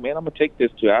I was like, man, I'm gonna take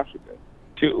this to Africa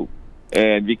too,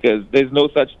 and because there's no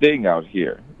such thing out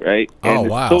here, right? And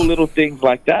wow. so little things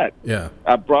like that. Yeah.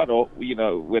 I brought,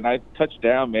 when I touched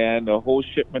down, man, the whole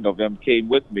shipment of them came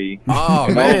with me. Oh,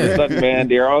 and man. all of a sudden, man,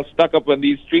 they're all stuck up on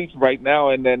these streets right now,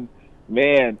 and then.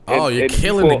 Man, you're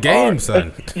killing the game,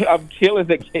 son. I'm killing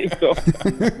the game. So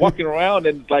walking around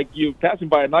and like you're passing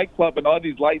by a nightclub and all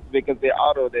these lights because they're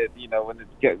auto that when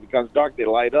it becomes dark they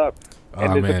light up.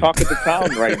 And there's the talk of the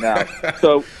town right now.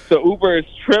 So Uber is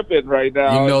tripping right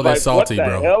now. You know they're salty, bro.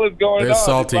 What the hell is going on? They're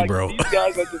salty, like, bro. These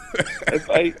guys are just.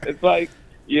 It's like.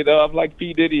 I'm like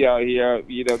P. Diddy out here.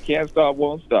 Can't stop,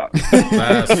 won't stop.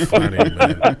 That's funny,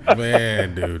 man.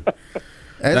 Man, dude.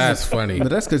 That's funny. But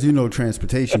that's because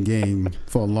transportation game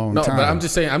for a long time. No, but I'm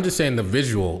just saying the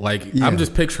visual. Like, I'm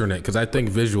just picturing it because I think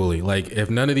visually. Like,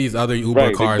 if none of these other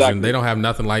Uber cars and they don't have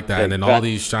nothing like that, and then all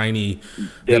these shiny,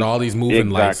 and all these moving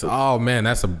lights. Oh man,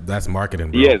 that's marketing,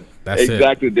 bro. Yes, that's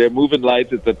exactly. They're moving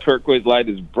lights. It's a turquoise light.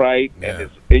 It's bright and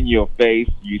it's in your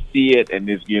face. You see it, and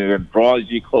it draws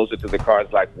you closer to the car.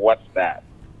 It's like, what's that?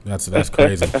 That's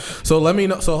crazy. So let me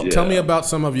know. So tell me about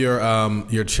some of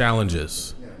your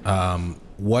challenges.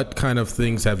 What kind of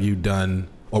things have you done,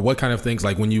 or what kind of things,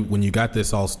 like when you got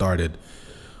this all started,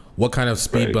 what kind of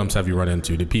speed bumps have you run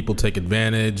into? Did people take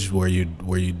advantage? Were you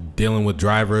dealing with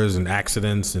drivers and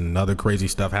accidents and other crazy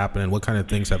stuff happening? What kind of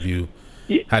things have you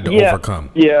had to overcome?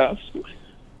 Yeah,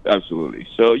 absolutely.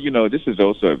 So this is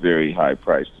also a very high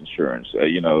priced insurance.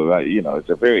 It's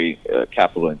a very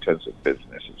capital intensive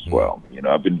business as well.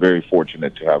 I've been very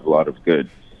fortunate to have a lot of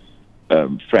good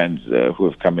friends who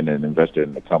have come in and invested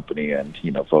in the company, and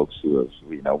folks who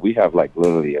have we have like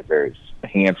literally a very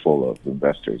handful of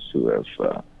investors who have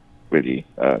really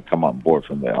come on board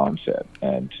from the onset,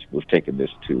 and we've taken this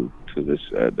to this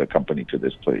the company to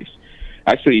this place.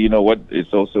 Actually,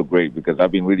 it's also great because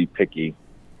I've been really picky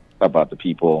about the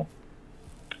people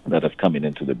that have coming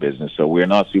into the business. So we're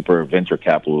not super venture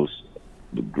capitalists,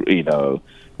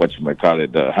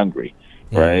 hungry.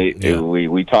 Right? Yeah.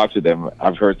 We talk to them.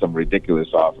 I've heard some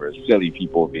ridiculous offers. Silly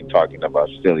people have been talking about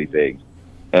silly things.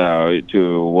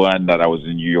 To one that I was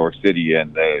in New York City,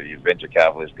 and the venture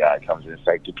capitalist guy comes in. It's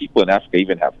like, do people in Africa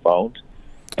even have phones?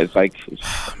 It's like,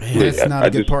 man, that's not a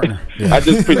good partner. Yeah. I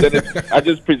just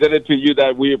presented to you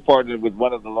that we are partnered with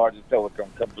one of the largest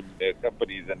telecom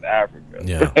companies in Africa.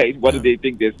 Yeah. Right? What do they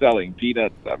think they're selling?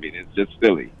 Peanuts. I mean, it's just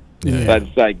silly. Yeah.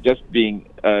 That's like just being,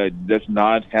 just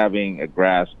not having a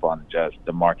grasp on just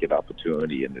the market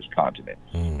opportunity in this continent.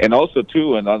 And also,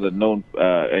 too, another known,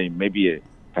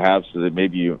 perhaps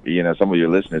maybe some of your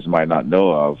listeners might not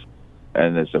know of,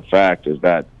 and it's a fact, is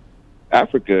that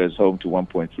Africa is home to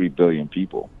 1.3 billion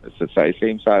people. It's the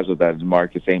same size of that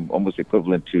market, almost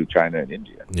equivalent to China and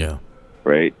India. Yeah.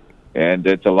 Right? And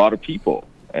it's a lot of people,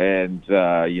 and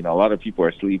a lot of people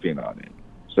are sleeping on it.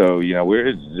 So,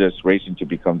 we're just racing to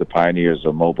become the pioneers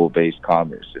of mobile-based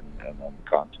commerce on the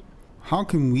continent. How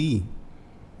can we,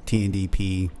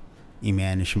 TNDP,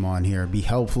 Iman and Shimon here, be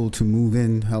helpful to move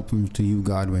in, helpful to you,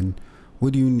 Godwin?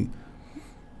 What do you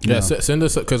send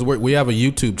us, because we have a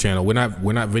YouTube channel. We're not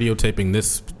videotaping this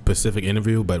specific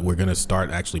interview, but we're going to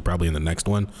start actually probably in the next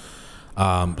one.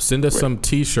 Send us some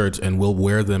T-shirts and we'll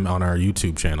wear them on our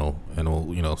YouTube channel, and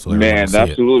we'll so man,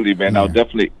 absolutely, man. Yeah.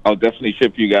 I'll definitely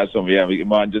ship you guys some. Yeah,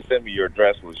 come on, just send me your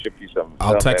address. We'll ship you some.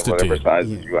 I'll text it to you.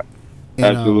 Sizes you want.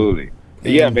 Absolutely,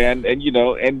 yeah, man.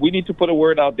 And we need to put a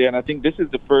word out there. And I think this is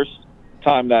the first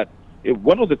time that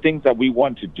one of the things that we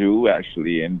want to do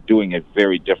actually, and doing it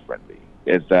very differently,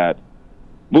 is that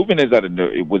movement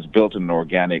it was built in an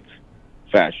organic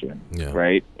fashion,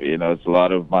 right? It's a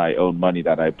lot of my own money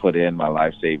that I put in, my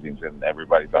life savings, and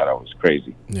everybody thought I was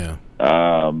crazy. Yeah.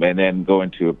 And then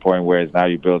going to a point where it's now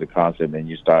you build a concept and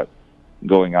you start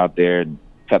going out there and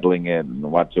peddling it and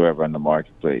whatsoever in the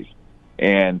marketplace.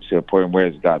 And to a point where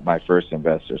it's got my first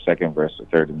investor, second investor,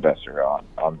 third investor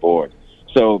on board.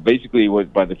 So basically,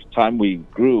 by the time we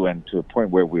grew and to a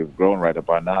point where we've grown right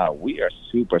about now, we are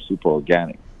super, super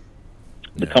organic.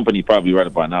 The company probably right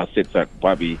about now sits at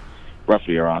probably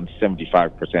roughly around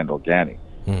 75% organic,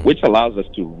 which allows us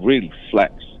to really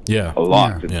flex a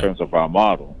lot in terms of our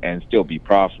model and still be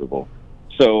profitable.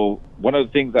 So one of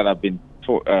the things that I've been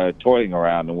toiling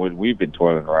around, and what we've been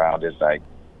toiling around, is like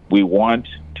we want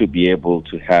to be able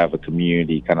to have a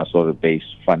community kind of sort of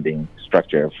based funding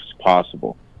structure if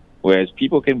possible, whereas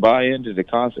people can buy into the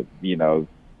concept.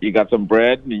 You got some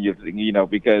bread, and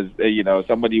because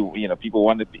somebody, people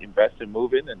want to invest and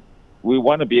move in, and we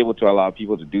want to be able to allow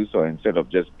people to do so instead of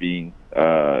just being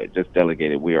just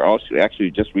delegated. We are also actually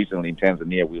just recently in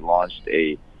Tanzania, we launched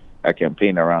a a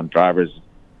campaign around drivers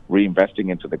reinvesting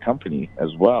into the company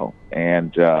as well,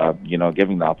 and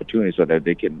giving the opportunity so that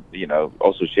they can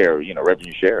also share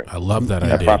revenue sharing. I love that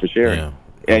idea. Profit sharing. Yeah,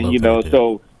 And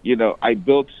I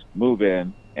built Move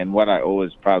In, and what I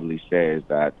always proudly say is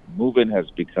that Move In has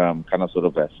become kind of sort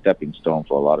of a stepping stone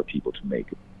for a lot of people to make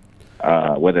it.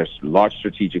 Whether it's large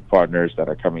strategic partners that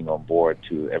are coming on board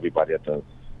to everybody at the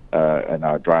and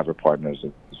our driver partners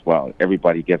as well.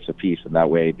 Everybody gets a piece, and that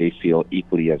way they feel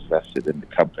equally as vested in the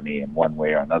company in one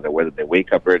way or another. Whether they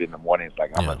wake up early in the morning, it's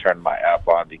like, I'm going to turn my app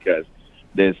on because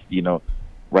there's,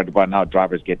 right about now,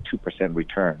 drivers get 2%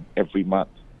 return every month.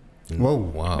 Whoa,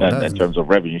 wow. In terms of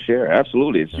revenue share.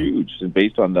 Absolutely. It's huge. And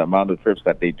based on the amount of trips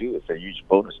that they do, it's a huge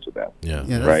bonus to them.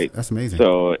 Right? That's amazing.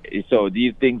 So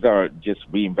these things are just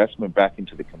reinvestment back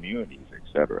into the communities, et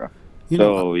cetera.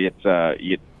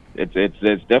 It's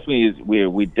definitely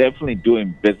we're definitely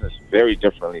doing business very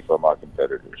differently from our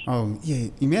competitors. Oh yeah,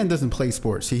 Eman doesn't play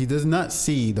sports. He does not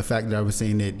see the fact that I was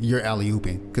saying that you're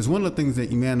alley-ooping. Because one of the things that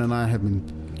Eman and I have been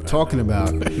talking about.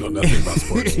 I know nothing about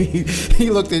sports. he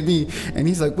looked at me and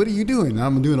he's like, "What are you doing?" And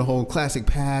I'm doing a whole classic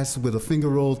pass with a finger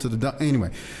roll to the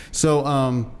anyway. So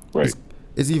right.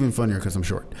 It's even funnier because I'm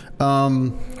short. All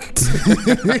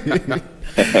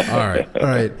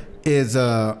right. Is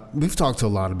we've talked to a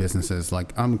lot of businesses.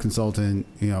 Like, I'm a consultant.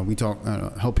 We talk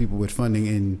help people with funding,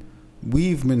 and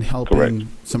we've been helping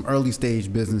some early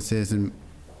stage businesses and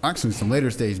actually some later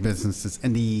stage businesses.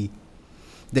 And the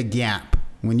gap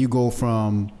when you go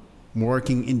from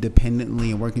working independently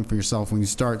and working for yourself, when you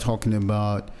start talking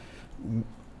about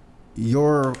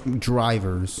your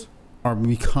drivers are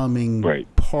becoming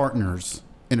partners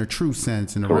in a true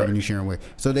sense, in a revenue sharing way.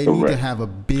 So they need to have a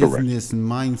business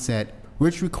mindset,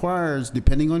 which requires,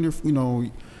 depending on your,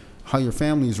 how your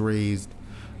family is raised,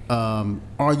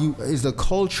 is the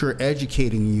culture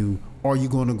educating you, or are you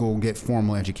going to go get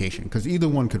formal education? Because either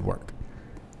one could work.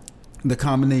 The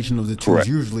combination of the two is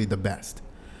usually the best.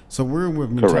 So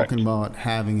we've been talking about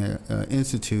having an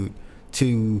institute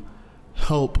to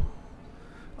help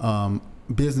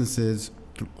businesses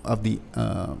of the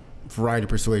variety of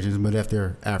persuasions, but if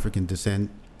they're African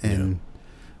descent, and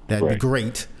that'd be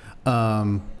great.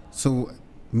 So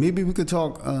maybe we could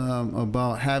talk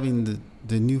about having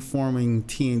the new forming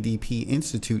TNDP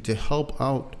Institute to help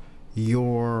out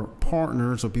your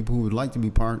partners or people who would like to be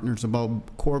partners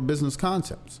about core business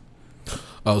concepts.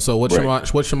 Oh, so what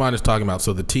Shimon is talking about,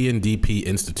 so the TNDP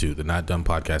Institute, the Not Dumb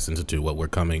Podcast Institute,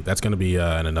 that's going to be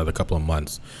in another couple of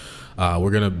months.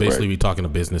 We're going to basically be talking to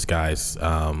business guys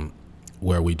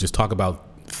where we just talk about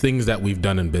things that we've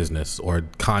done in business or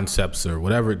concepts or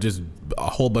whatever, just a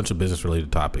whole bunch of business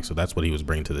related topics. So that's what he was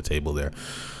bringing to the table there.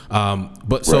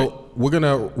 So we're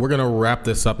gonna wrap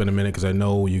this up in a minute because I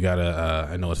know you gotta.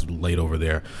 I know it's late over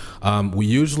there. We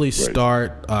usually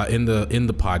start in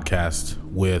the podcast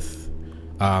with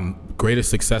greatest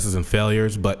successes and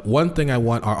failures. But one thing I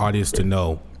want our audience to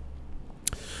know.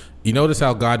 You notice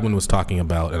how Godwin was talking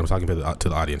about, and I'm talking to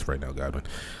the audience right now, Godwin.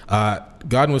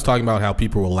 Godwin was talking about how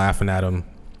people were laughing at him.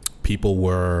 People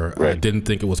were didn't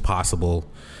think it was possible.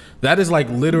 That is like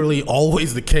literally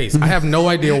always the case. I have no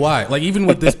idea why. Like even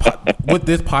with this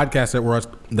podcast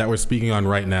that we're speaking on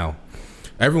right now,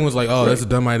 everyone's like, "Oh, that's a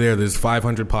dumb idea. There's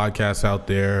 500 podcasts out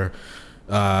there.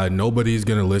 Nobody's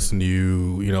gonna listen to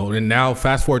you." And now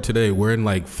fast forward today, we're in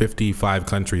like 55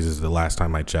 countries. Is the last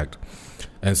time I checked.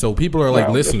 And so people are like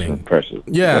listening. That's impressive.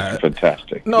 Yeah. That's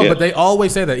fantastic. No, but they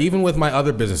always say that. Even with my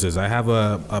other businesses, I have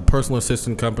a personal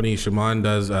assistant company. Shimon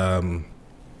does,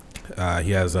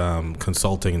 he has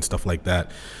consulting and stuff like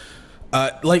that.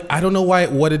 I don't know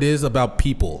what it is about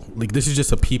people. Like, this is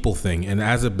just a people thing. And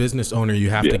as a business owner,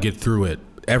 you have to get through it.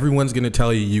 Everyone's going to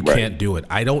tell you can't do it.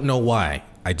 I don't know why.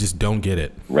 I just don't get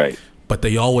it. Right. But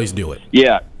they always do it.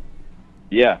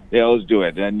 Yeah, they always do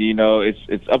it, and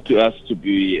it's up to us to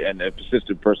be a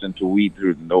persistent person to weed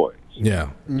through the noise. Yeah,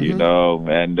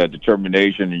 and the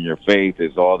determination in your faith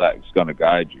is all that's going to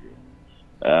guide you.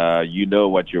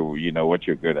 What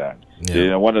you're good at.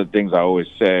 Yeah. One of the things I always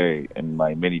say in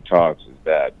my many talks is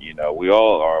that we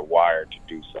all are wired to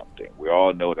do something. We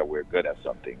all know that we're good at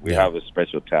something. We have a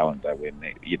special talent that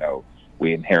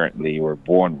we inherently were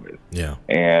born with. Yeah.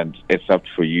 And it's up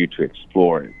for you to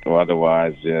explore it. Or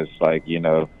otherwise it's like, you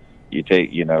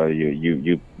take,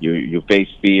 you face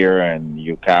fear and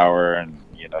you cower and,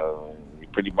 you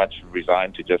pretty much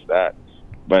resign to just that.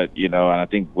 But, and I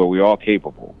think we're all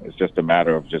capable. It's just a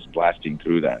matter of just blasting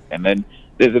through that. And then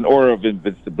there's an aura of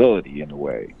invincibility in a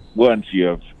way. Once you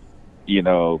have,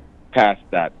 passed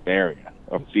that barrier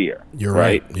of fear. You're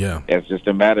right. Yeah. It's just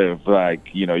a matter of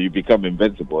you become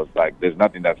invincible. It's like there's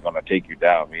nothing that's going to take you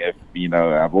down. I mean,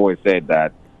 I've always said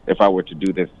that if I were to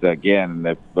do this again,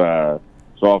 if so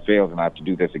all fails and I have to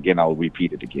do this again, I'll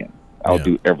repeat it again. I'll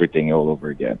do everything all over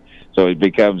again. So it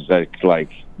becomes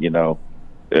like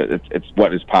it's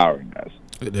what is powering us.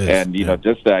 It is. And you know,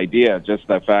 just the idea, just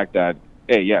the fact that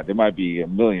hey, yeah, there might be a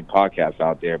million podcasts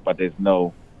out there, but there's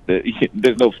no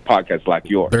podcast like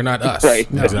yours. They're not us.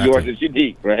 Right? No. Exactly. Yours is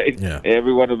unique, right? Yeah.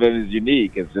 Every one of them is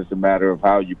unique. It's just a matter of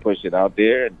how you push it out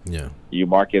there and you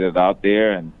market it out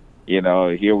there, and you know,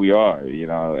 here we are, you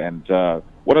know. And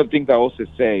one of the things I also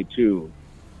say too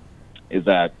is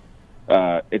that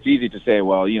it's easy to say,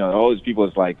 well, you know, all these people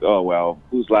is like, oh, well,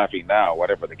 who's laughing now,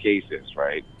 whatever the case is,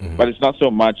 right? Mm-hmm. But it's not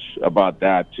so much about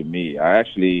that to me. I always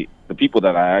say that the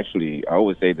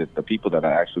people that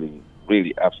I actually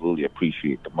really absolutely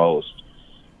appreciate the most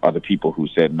are the people who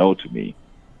said no to me,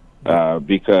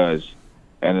 because,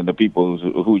 and then the people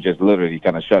who just literally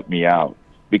kind of shut me out.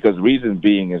 Because the reason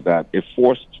being is that it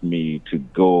forced me to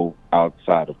go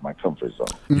outside of my comfort zone.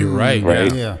 You're right.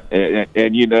 Yeah.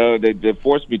 And you know, they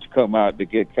forced me to come out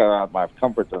of my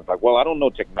comfort zone. It's like, well, I don't know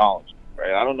technology,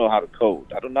 right? I don't know how to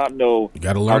code. I do not know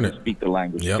how to speak the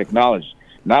language of technology.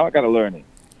 Now I got to learn it.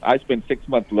 I spent 6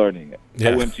 months learning it. Yeah.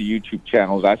 I went to YouTube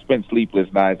channels. I spent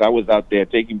sleepless nights. I was out there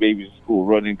taking babies to school,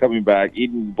 running, coming back,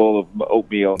 eating a bowl of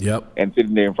oatmeal, and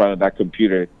sitting there in front of that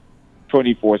computer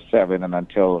 24/7 and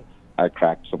until I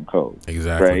cracked some code.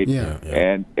 Exactly. Right? Yeah.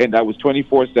 And I was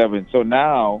 24/7. So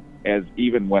now, as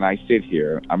even when I sit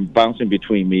here, I'm bouncing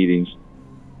between meetings.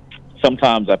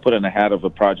 Sometimes I put in a hat of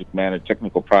a project manager,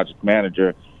 technical project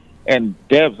manager, and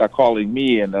devs are calling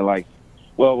me and they're like,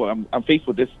 well, I'm faced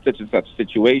with this such and such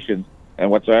situation and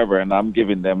whatsoever, and I'm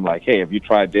giving them like, hey, have you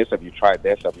tried this? Have you tried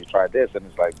this? Have you tried this? And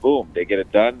it's like, boom, they get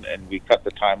it done, and we cut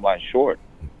the timeline short.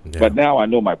 Yeah. But now I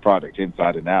know my product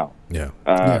inside and out.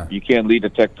 You can't lead a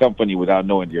tech company without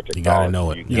knowing your technology. You gotta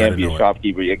know it. You can't be a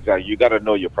shopkeeper. Exactly. You got to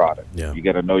know your product. Yeah. You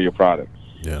got to know your product.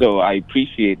 Yeah. So I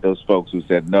appreciate those folks who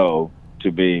said no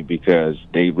to me because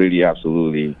they really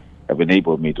absolutely have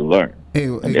enabled me to learn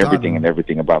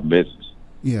everything about business.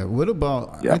 Yeah. What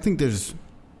about? I think there's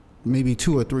maybe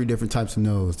 2 or 3 different types of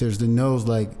no's. There's the no's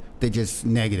like they're just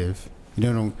negative. You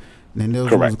don't. And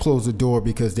those ones close the door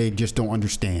because they just don't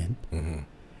understand. Mm-hmm.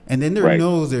 And then there are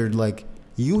no's. They're like,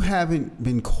 you haven't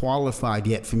been qualified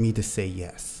yet for me to say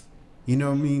yes. You know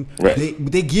what I mean? Right.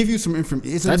 They give you some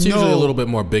information. That's usually a little bit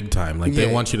more big time. Like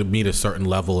they want you to meet a certain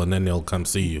level and then they'll come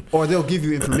see you. Or they'll give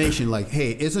you information like,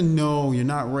 hey, it's a no. You're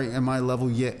not right at my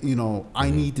level yet. You know,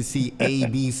 I need to see A,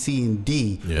 B, C, and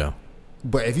D. Yeah.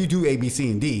 But if you do A, B,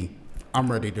 C, and D,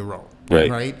 I'm ready to roll.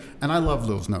 Right. And I love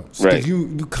those no's. Because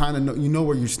you kind of know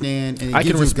where you stand. And I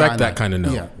can respect that kind of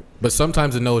no. Yeah. But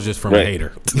sometimes the no is just from a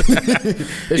hater.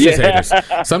 It's just haters.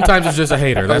 Sometimes it's just a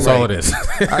hater. That's all it is.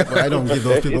 I don't give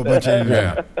those people a bunch of energy.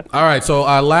 Yeah. All right. So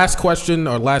last question,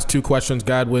 or last 2 questions,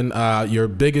 Godwin. Your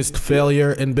biggest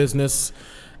failure in business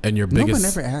and your biggest... No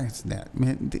one ever asked that,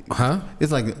 man. Huh?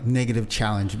 It's like a negative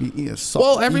challenge.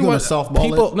 Well, everyone...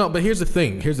 softball No, but here's the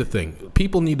thing.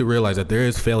 People need to realize that there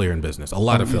is failure in business. A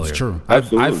lot of failure. It's true.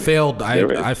 I've failed.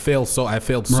 I failed so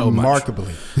much.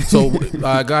 Remarkably. So,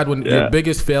 Godwin, your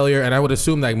biggest failure, and I would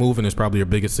assume that moving is probably your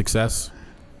biggest success.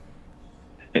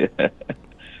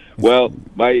 Well,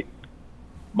 my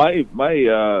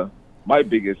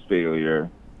biggest failure,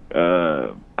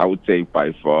 I would say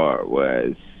by far,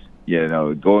 was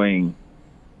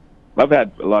I've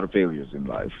had a lot of failures in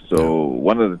life. So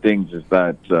one of the things is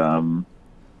that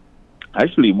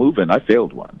actually moving, I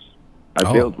failed once. I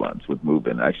failed once with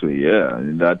moving, actually,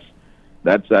 and that's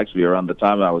actually around the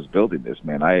time I was building this,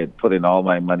 man. I had put in all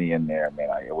my money in there, man.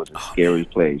 It was a scary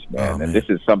place, man. And this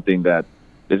is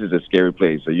a scary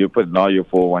place. So you're putting all your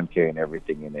 401k and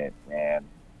everything in it, man.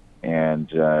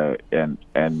 And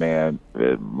man,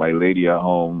 my lady at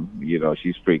home,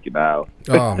 she's freaking out.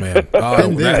 Oh man,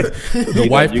 the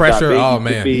wife pressure. Oh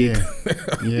man,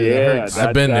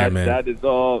 I've been there, man. That is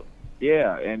all.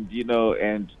 Yeah, and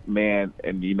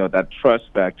that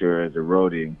trust factor is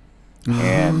eroding. Mm-hmm.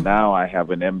 And now I have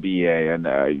an MBA, and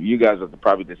you guys are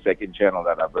probably the second channel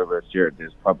that I've ever shared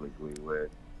this publicly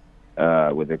with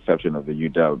the exception of the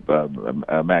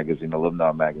UW magazine,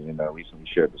 alumni magazine that I recently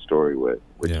shared the story with,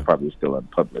 which is probably still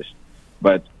unpublished.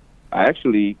 But I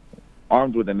actually,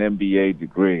 armed with an MBA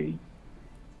degree,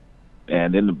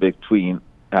 and in the between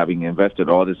having invested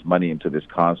all this money into this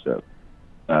concept,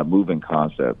 moving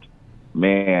concept,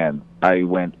 man, I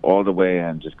went all the way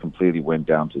and just completely went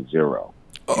down to zero.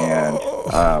 And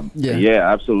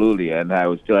absolutely. And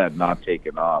I still had not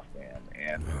taken off, man.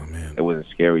 And it was a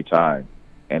scary time.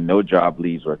 And no job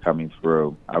leads were coming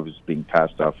through. I was being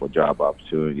passed off for job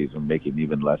opportunities and making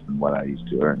even less than what I used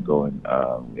to earn going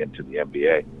into the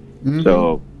MBA. Mm-hmm.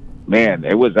 So man,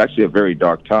 it was actually a very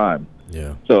dark time.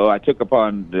 Yeah. So I took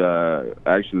upon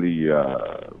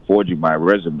forging my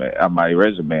resume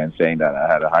and saying that I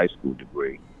had a high school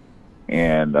degree,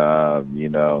 and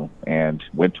and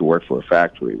went to work for a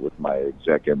factory with my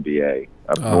exec MBA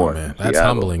up north. Man, that's Seattle.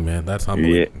 humbling, man. That's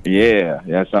humbling. Yeah,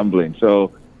 that's humbling.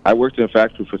 So I worked in a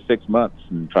factory for 6 months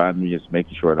and trying to just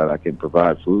making sure that I can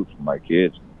provide food for my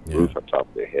kids, roof on top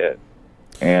of their head,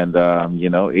 and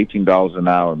 $18 an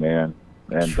hour, man.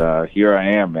 And here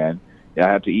I am, man. I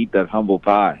had to eat that humble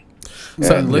pie.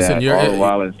 So listen, all the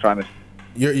while it's trying to.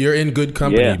 You're in good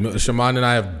company. Yeah. Shaman and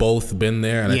I have both been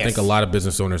there, and I think a lot of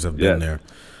business owners have been there.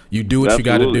 You do what you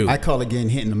got to do. I call it getting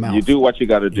hit in the mouth. You do what you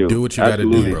got to do. You do what you got to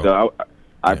do, bro. So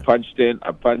I punched in,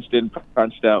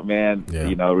 punched out, man.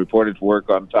 Yeah. Reported to work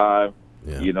on time.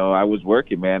 Yeah. I was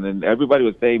working, man, and everybody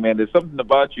was saying, man, there's something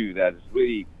about you that is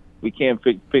really. We can't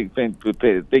think. We can't. You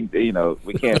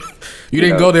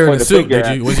didn't go there in a suit,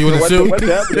 did you? Was you in a suit? What's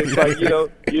happening? It's like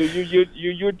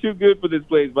you're too good for this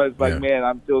place. But it's like, man,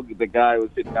 I'm still the guy who's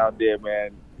sitting out there,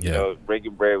 man.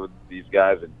 Breaking bread with these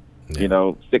guys, and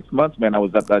 6 months, man.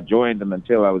 I joined them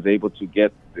until I was able to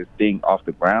get this thing off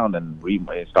the ground and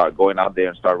start going out there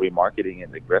and start remarketing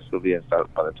it aggressively. And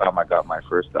by the time I got my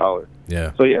first dollar,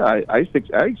 So I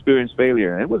experienced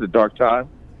failure, and it was a dark time.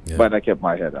 Yeah. But I kept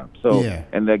my head up. So,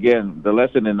 and again, the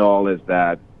lesson in all is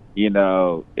that keep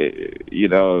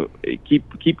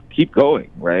going,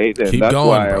 right? And keep that's going,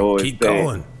 why bro. I always keep say,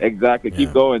 going. Exactly,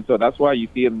 keep going. So that's why you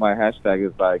see in my hashtag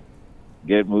is like,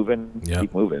 get moving,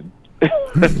 keep moving.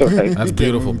 That's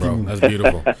beautiful, bro. That's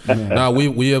beautiful. No,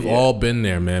 we have all been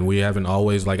there, man. We haven't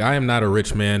always I am not a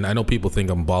rich man. I know people think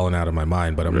I'm balling out of my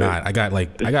mind, but I'm not. I got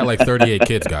like 38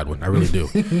 kids, Godwin. I really do.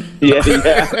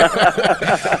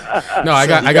 No, I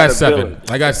got 7.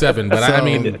 I got 7, but I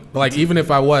mean, even if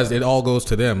I was, it all goes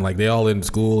to them. Like they all in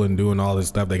school and doing all this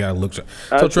stuff. They got to look. So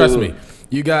trust me,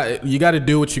 you got to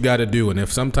do what you got to do, and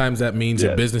if sometimes that means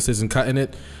your business isn't cutting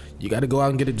it. You got to go out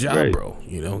and get a job, bro.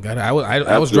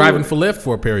 I was driving for Lyft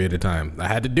for a period of time. I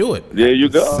had to do it. There you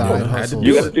go. You got to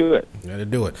do it. You got to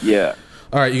do it. Yeah.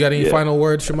 All right. You got any final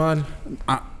words, Shaman?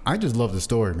 I just love the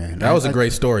story, man. That was a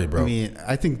great story, bro. I mean,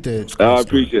 I think that. I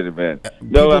appreciate it, man.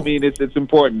 No, I mean, it's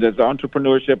important.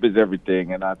 Entrepreneurship is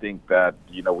everything. And I think that,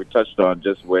 we touched on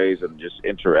just ways and just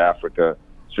inter-Africa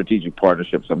strategic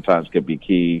partnerships sometimes can be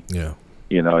key. Yeah.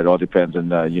 It all depends on,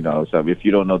 so if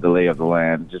you don't know the lay of the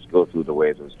land, just go through the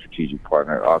ways of a strategic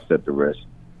partner, offset the risk.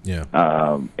 Yeah.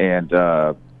 For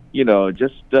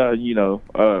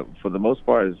the most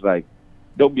part, it's like,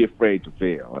 don't be afraid to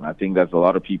fail. And I think that's a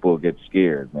lot of people get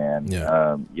scared, man.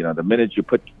 Yeah. The minute you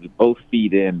put both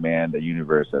feet in, man, the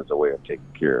universe has a way of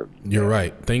taking care of you. You're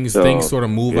right. Things sort of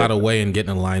move out of the way and get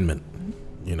in alignment,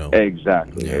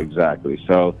 Exactly.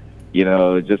 So,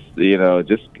 just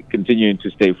continuing to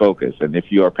stay focused. And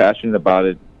if you are passionate about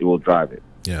it, it will drive it.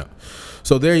 Yeah.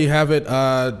 So there you have it,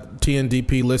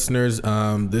 TNDP listeners.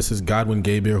 This is Godwin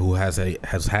Gabriel, who has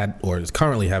had or is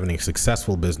currently having a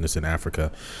successful business in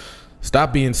Africa.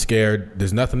 Stop being scared.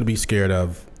 There's nothing to be scared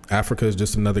of. Africa is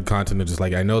just another continent. Just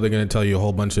like I know they're going to tell you a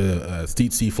whole bunch of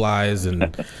tsetse flies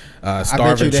and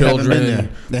starving children.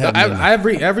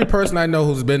 Every person I know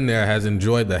who's been there has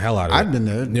enjoyed the hell out of it. I've been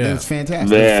there. Yeah. It's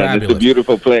fantastic. Man, it's a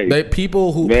beautiful place.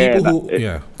 People who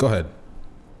go ahead.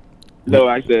 No,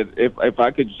 I said if I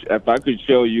could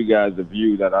show you guys a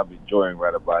view that I'm enjoying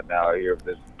right about now here of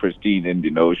this pristine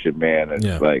Indian Ocean, man,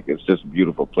 it's just a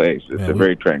beautiful place. It's a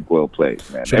very tranquil place,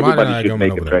 man. Everybody should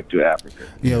make a trek to Africa.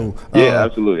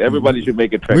 Absolutely. Everybody should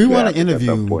make a trek. We want to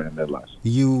interview at some point in their lives.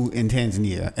 You in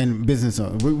Tanzania and business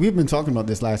owners. We've been talking about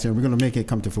this last year. We're going to make it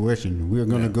come to fruition. We're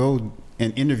going to go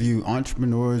and interview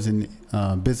entrepreneurs and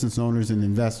business owners and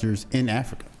investors in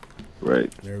Africa. Right.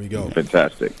 There we go.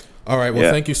 Fantastic. All right.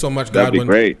 Well, thank you so much, Godwin. That'd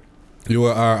be great. You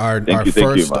are our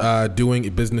first doing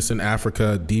business in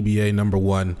Africa, DBA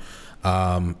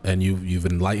 #1, and you've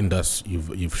enlightened us.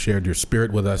 You've shared your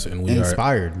spirit with us, and we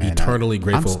inspired, are man. Eternally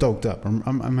grateful. I'm stoked up.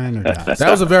 I'm energized. That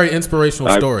was a very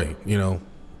inspirational story.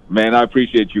 Man, I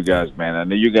appreciate you guys, man. I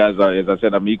know you guys are. As I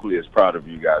said, I'm equally as proud of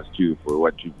you guys too for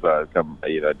what you've done.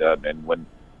 And when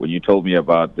you told me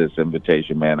about this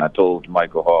invitation, man, I told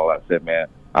Michael Hall. I said, man,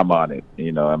 I'm on it.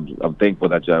 I'm thankful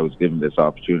that I was given this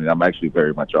opportunity. I'm actually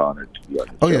very much honored to be on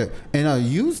the show. And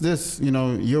use this.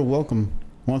 You're welcome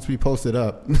once we post it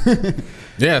up.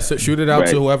 So shoot it out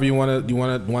to whoever you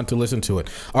want to listen to it.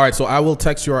 All right, so I will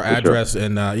text you our address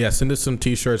and send us some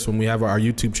T-shirts when we have our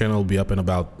YouTube channel. Will be up in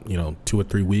about 2 or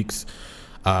 3 weeks.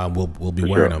 We'll be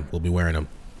wearing them. We'll be wearing them.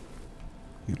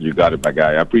 You got it, my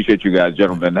guy. I appreciate you guys,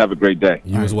 gentlemen. Have a great day.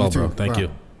 You as well, bro. Thank you.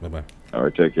 Bye bye. All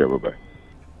right, take care. Bye bye.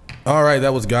 All right,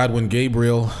 that was Godwin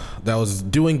Gabriel. That was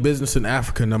Doing Business in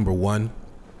Africa #1.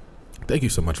 Thank you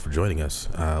so much for joining us.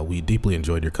 We deeply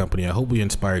enjoyed your company. I hope we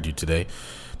inspired you today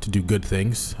to do good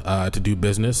things, to do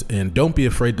business, and don't be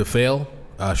afraid to fail.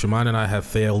 Shaman and I have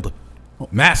failed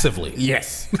massively.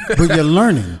 Yes. But you're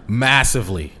learning.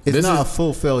 Massively. It's not a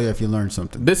full failure if you learn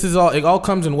something. It all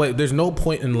comes in waves. There's no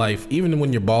point in life, even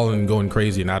when you're balling and going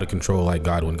crazy and out of control like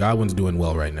Godwin. Godwin's doing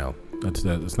well right now. It's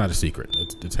not a secret.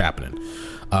 It's happening.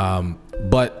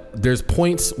 But there's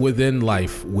points within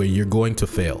life where you're going to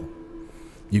fail.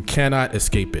 You cannot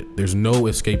escape it. There's no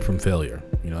escape from failure.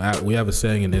 You know, we have a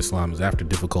saying in Islam is after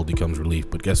difficulty comes relief.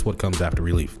 But guess what comes after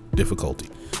relief? Difficulty.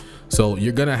 So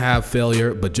you're going to have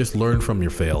failure, but just learn from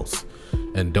your fails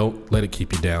and don't let it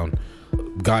keep you down.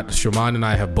 Shaman and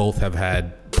I both have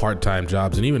had part-time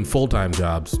jobs and even full-time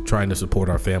jobs trying to support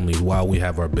our families while we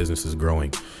have our businesses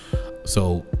growing.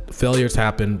 So failures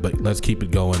happen, but let's keep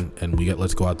it going and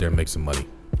let's go out there and make some money.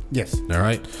 Yes. All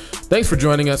right. Thanks for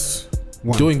joining us.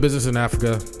 Doing Business in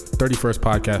Africa, 31st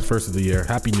podcast, first of the year.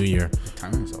 Happy New Year.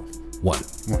 Timing's off. One.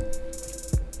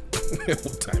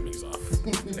 What Timing's off.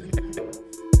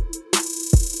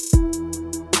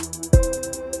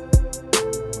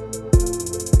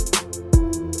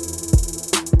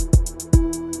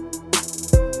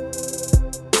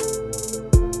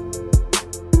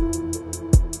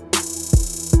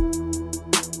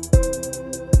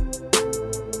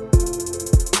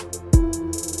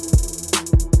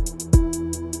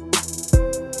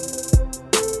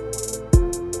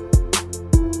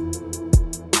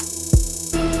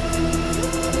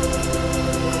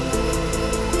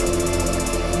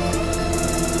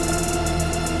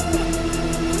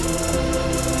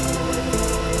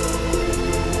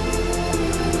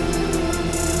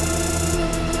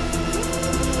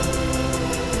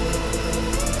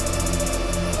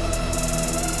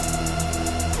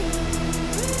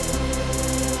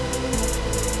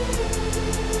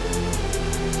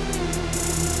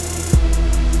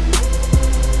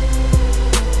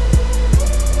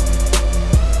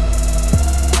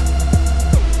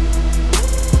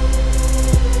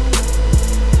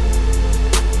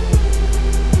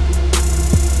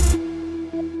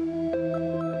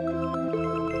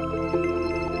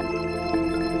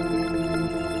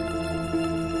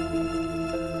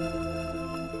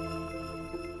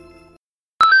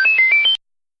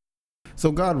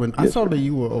 So Godwin, I saw that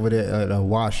you were over there at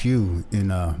Wash U in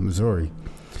Missouri.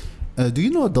 Do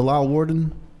you know Dalal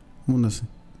Warden?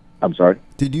 I'm sorry.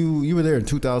 Did you were there in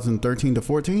 2013 to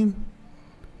 14?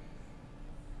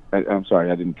 I'm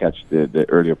sorry, I didn't catch the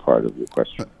earlier part of your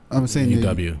question. I'm saying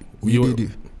UW.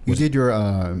 You did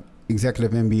your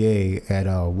executive MBA at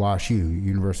Wash U,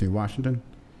 University of Washington.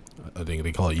 I think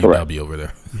they call it Correct. UW over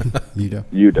there.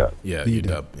 UW. Yeah,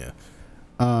 UW. Yeah.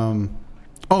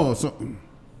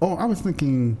 I was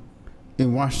thinking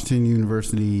in Washington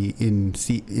University in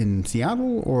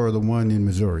Seattle or the one in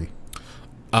Missouri.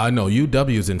 No,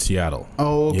 UW is in Seattle.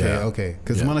 Oh, okay, Yeah. okay.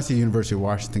 Because when I say University of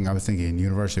Washington, I was thinking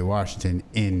University of Washington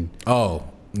in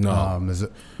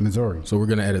Missouri. So we're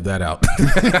gonna edit that out.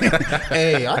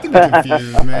 Hey, I can be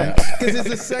confused, man, because it's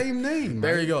the same name.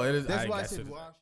 There right? you go. It is. That's why I said Washington.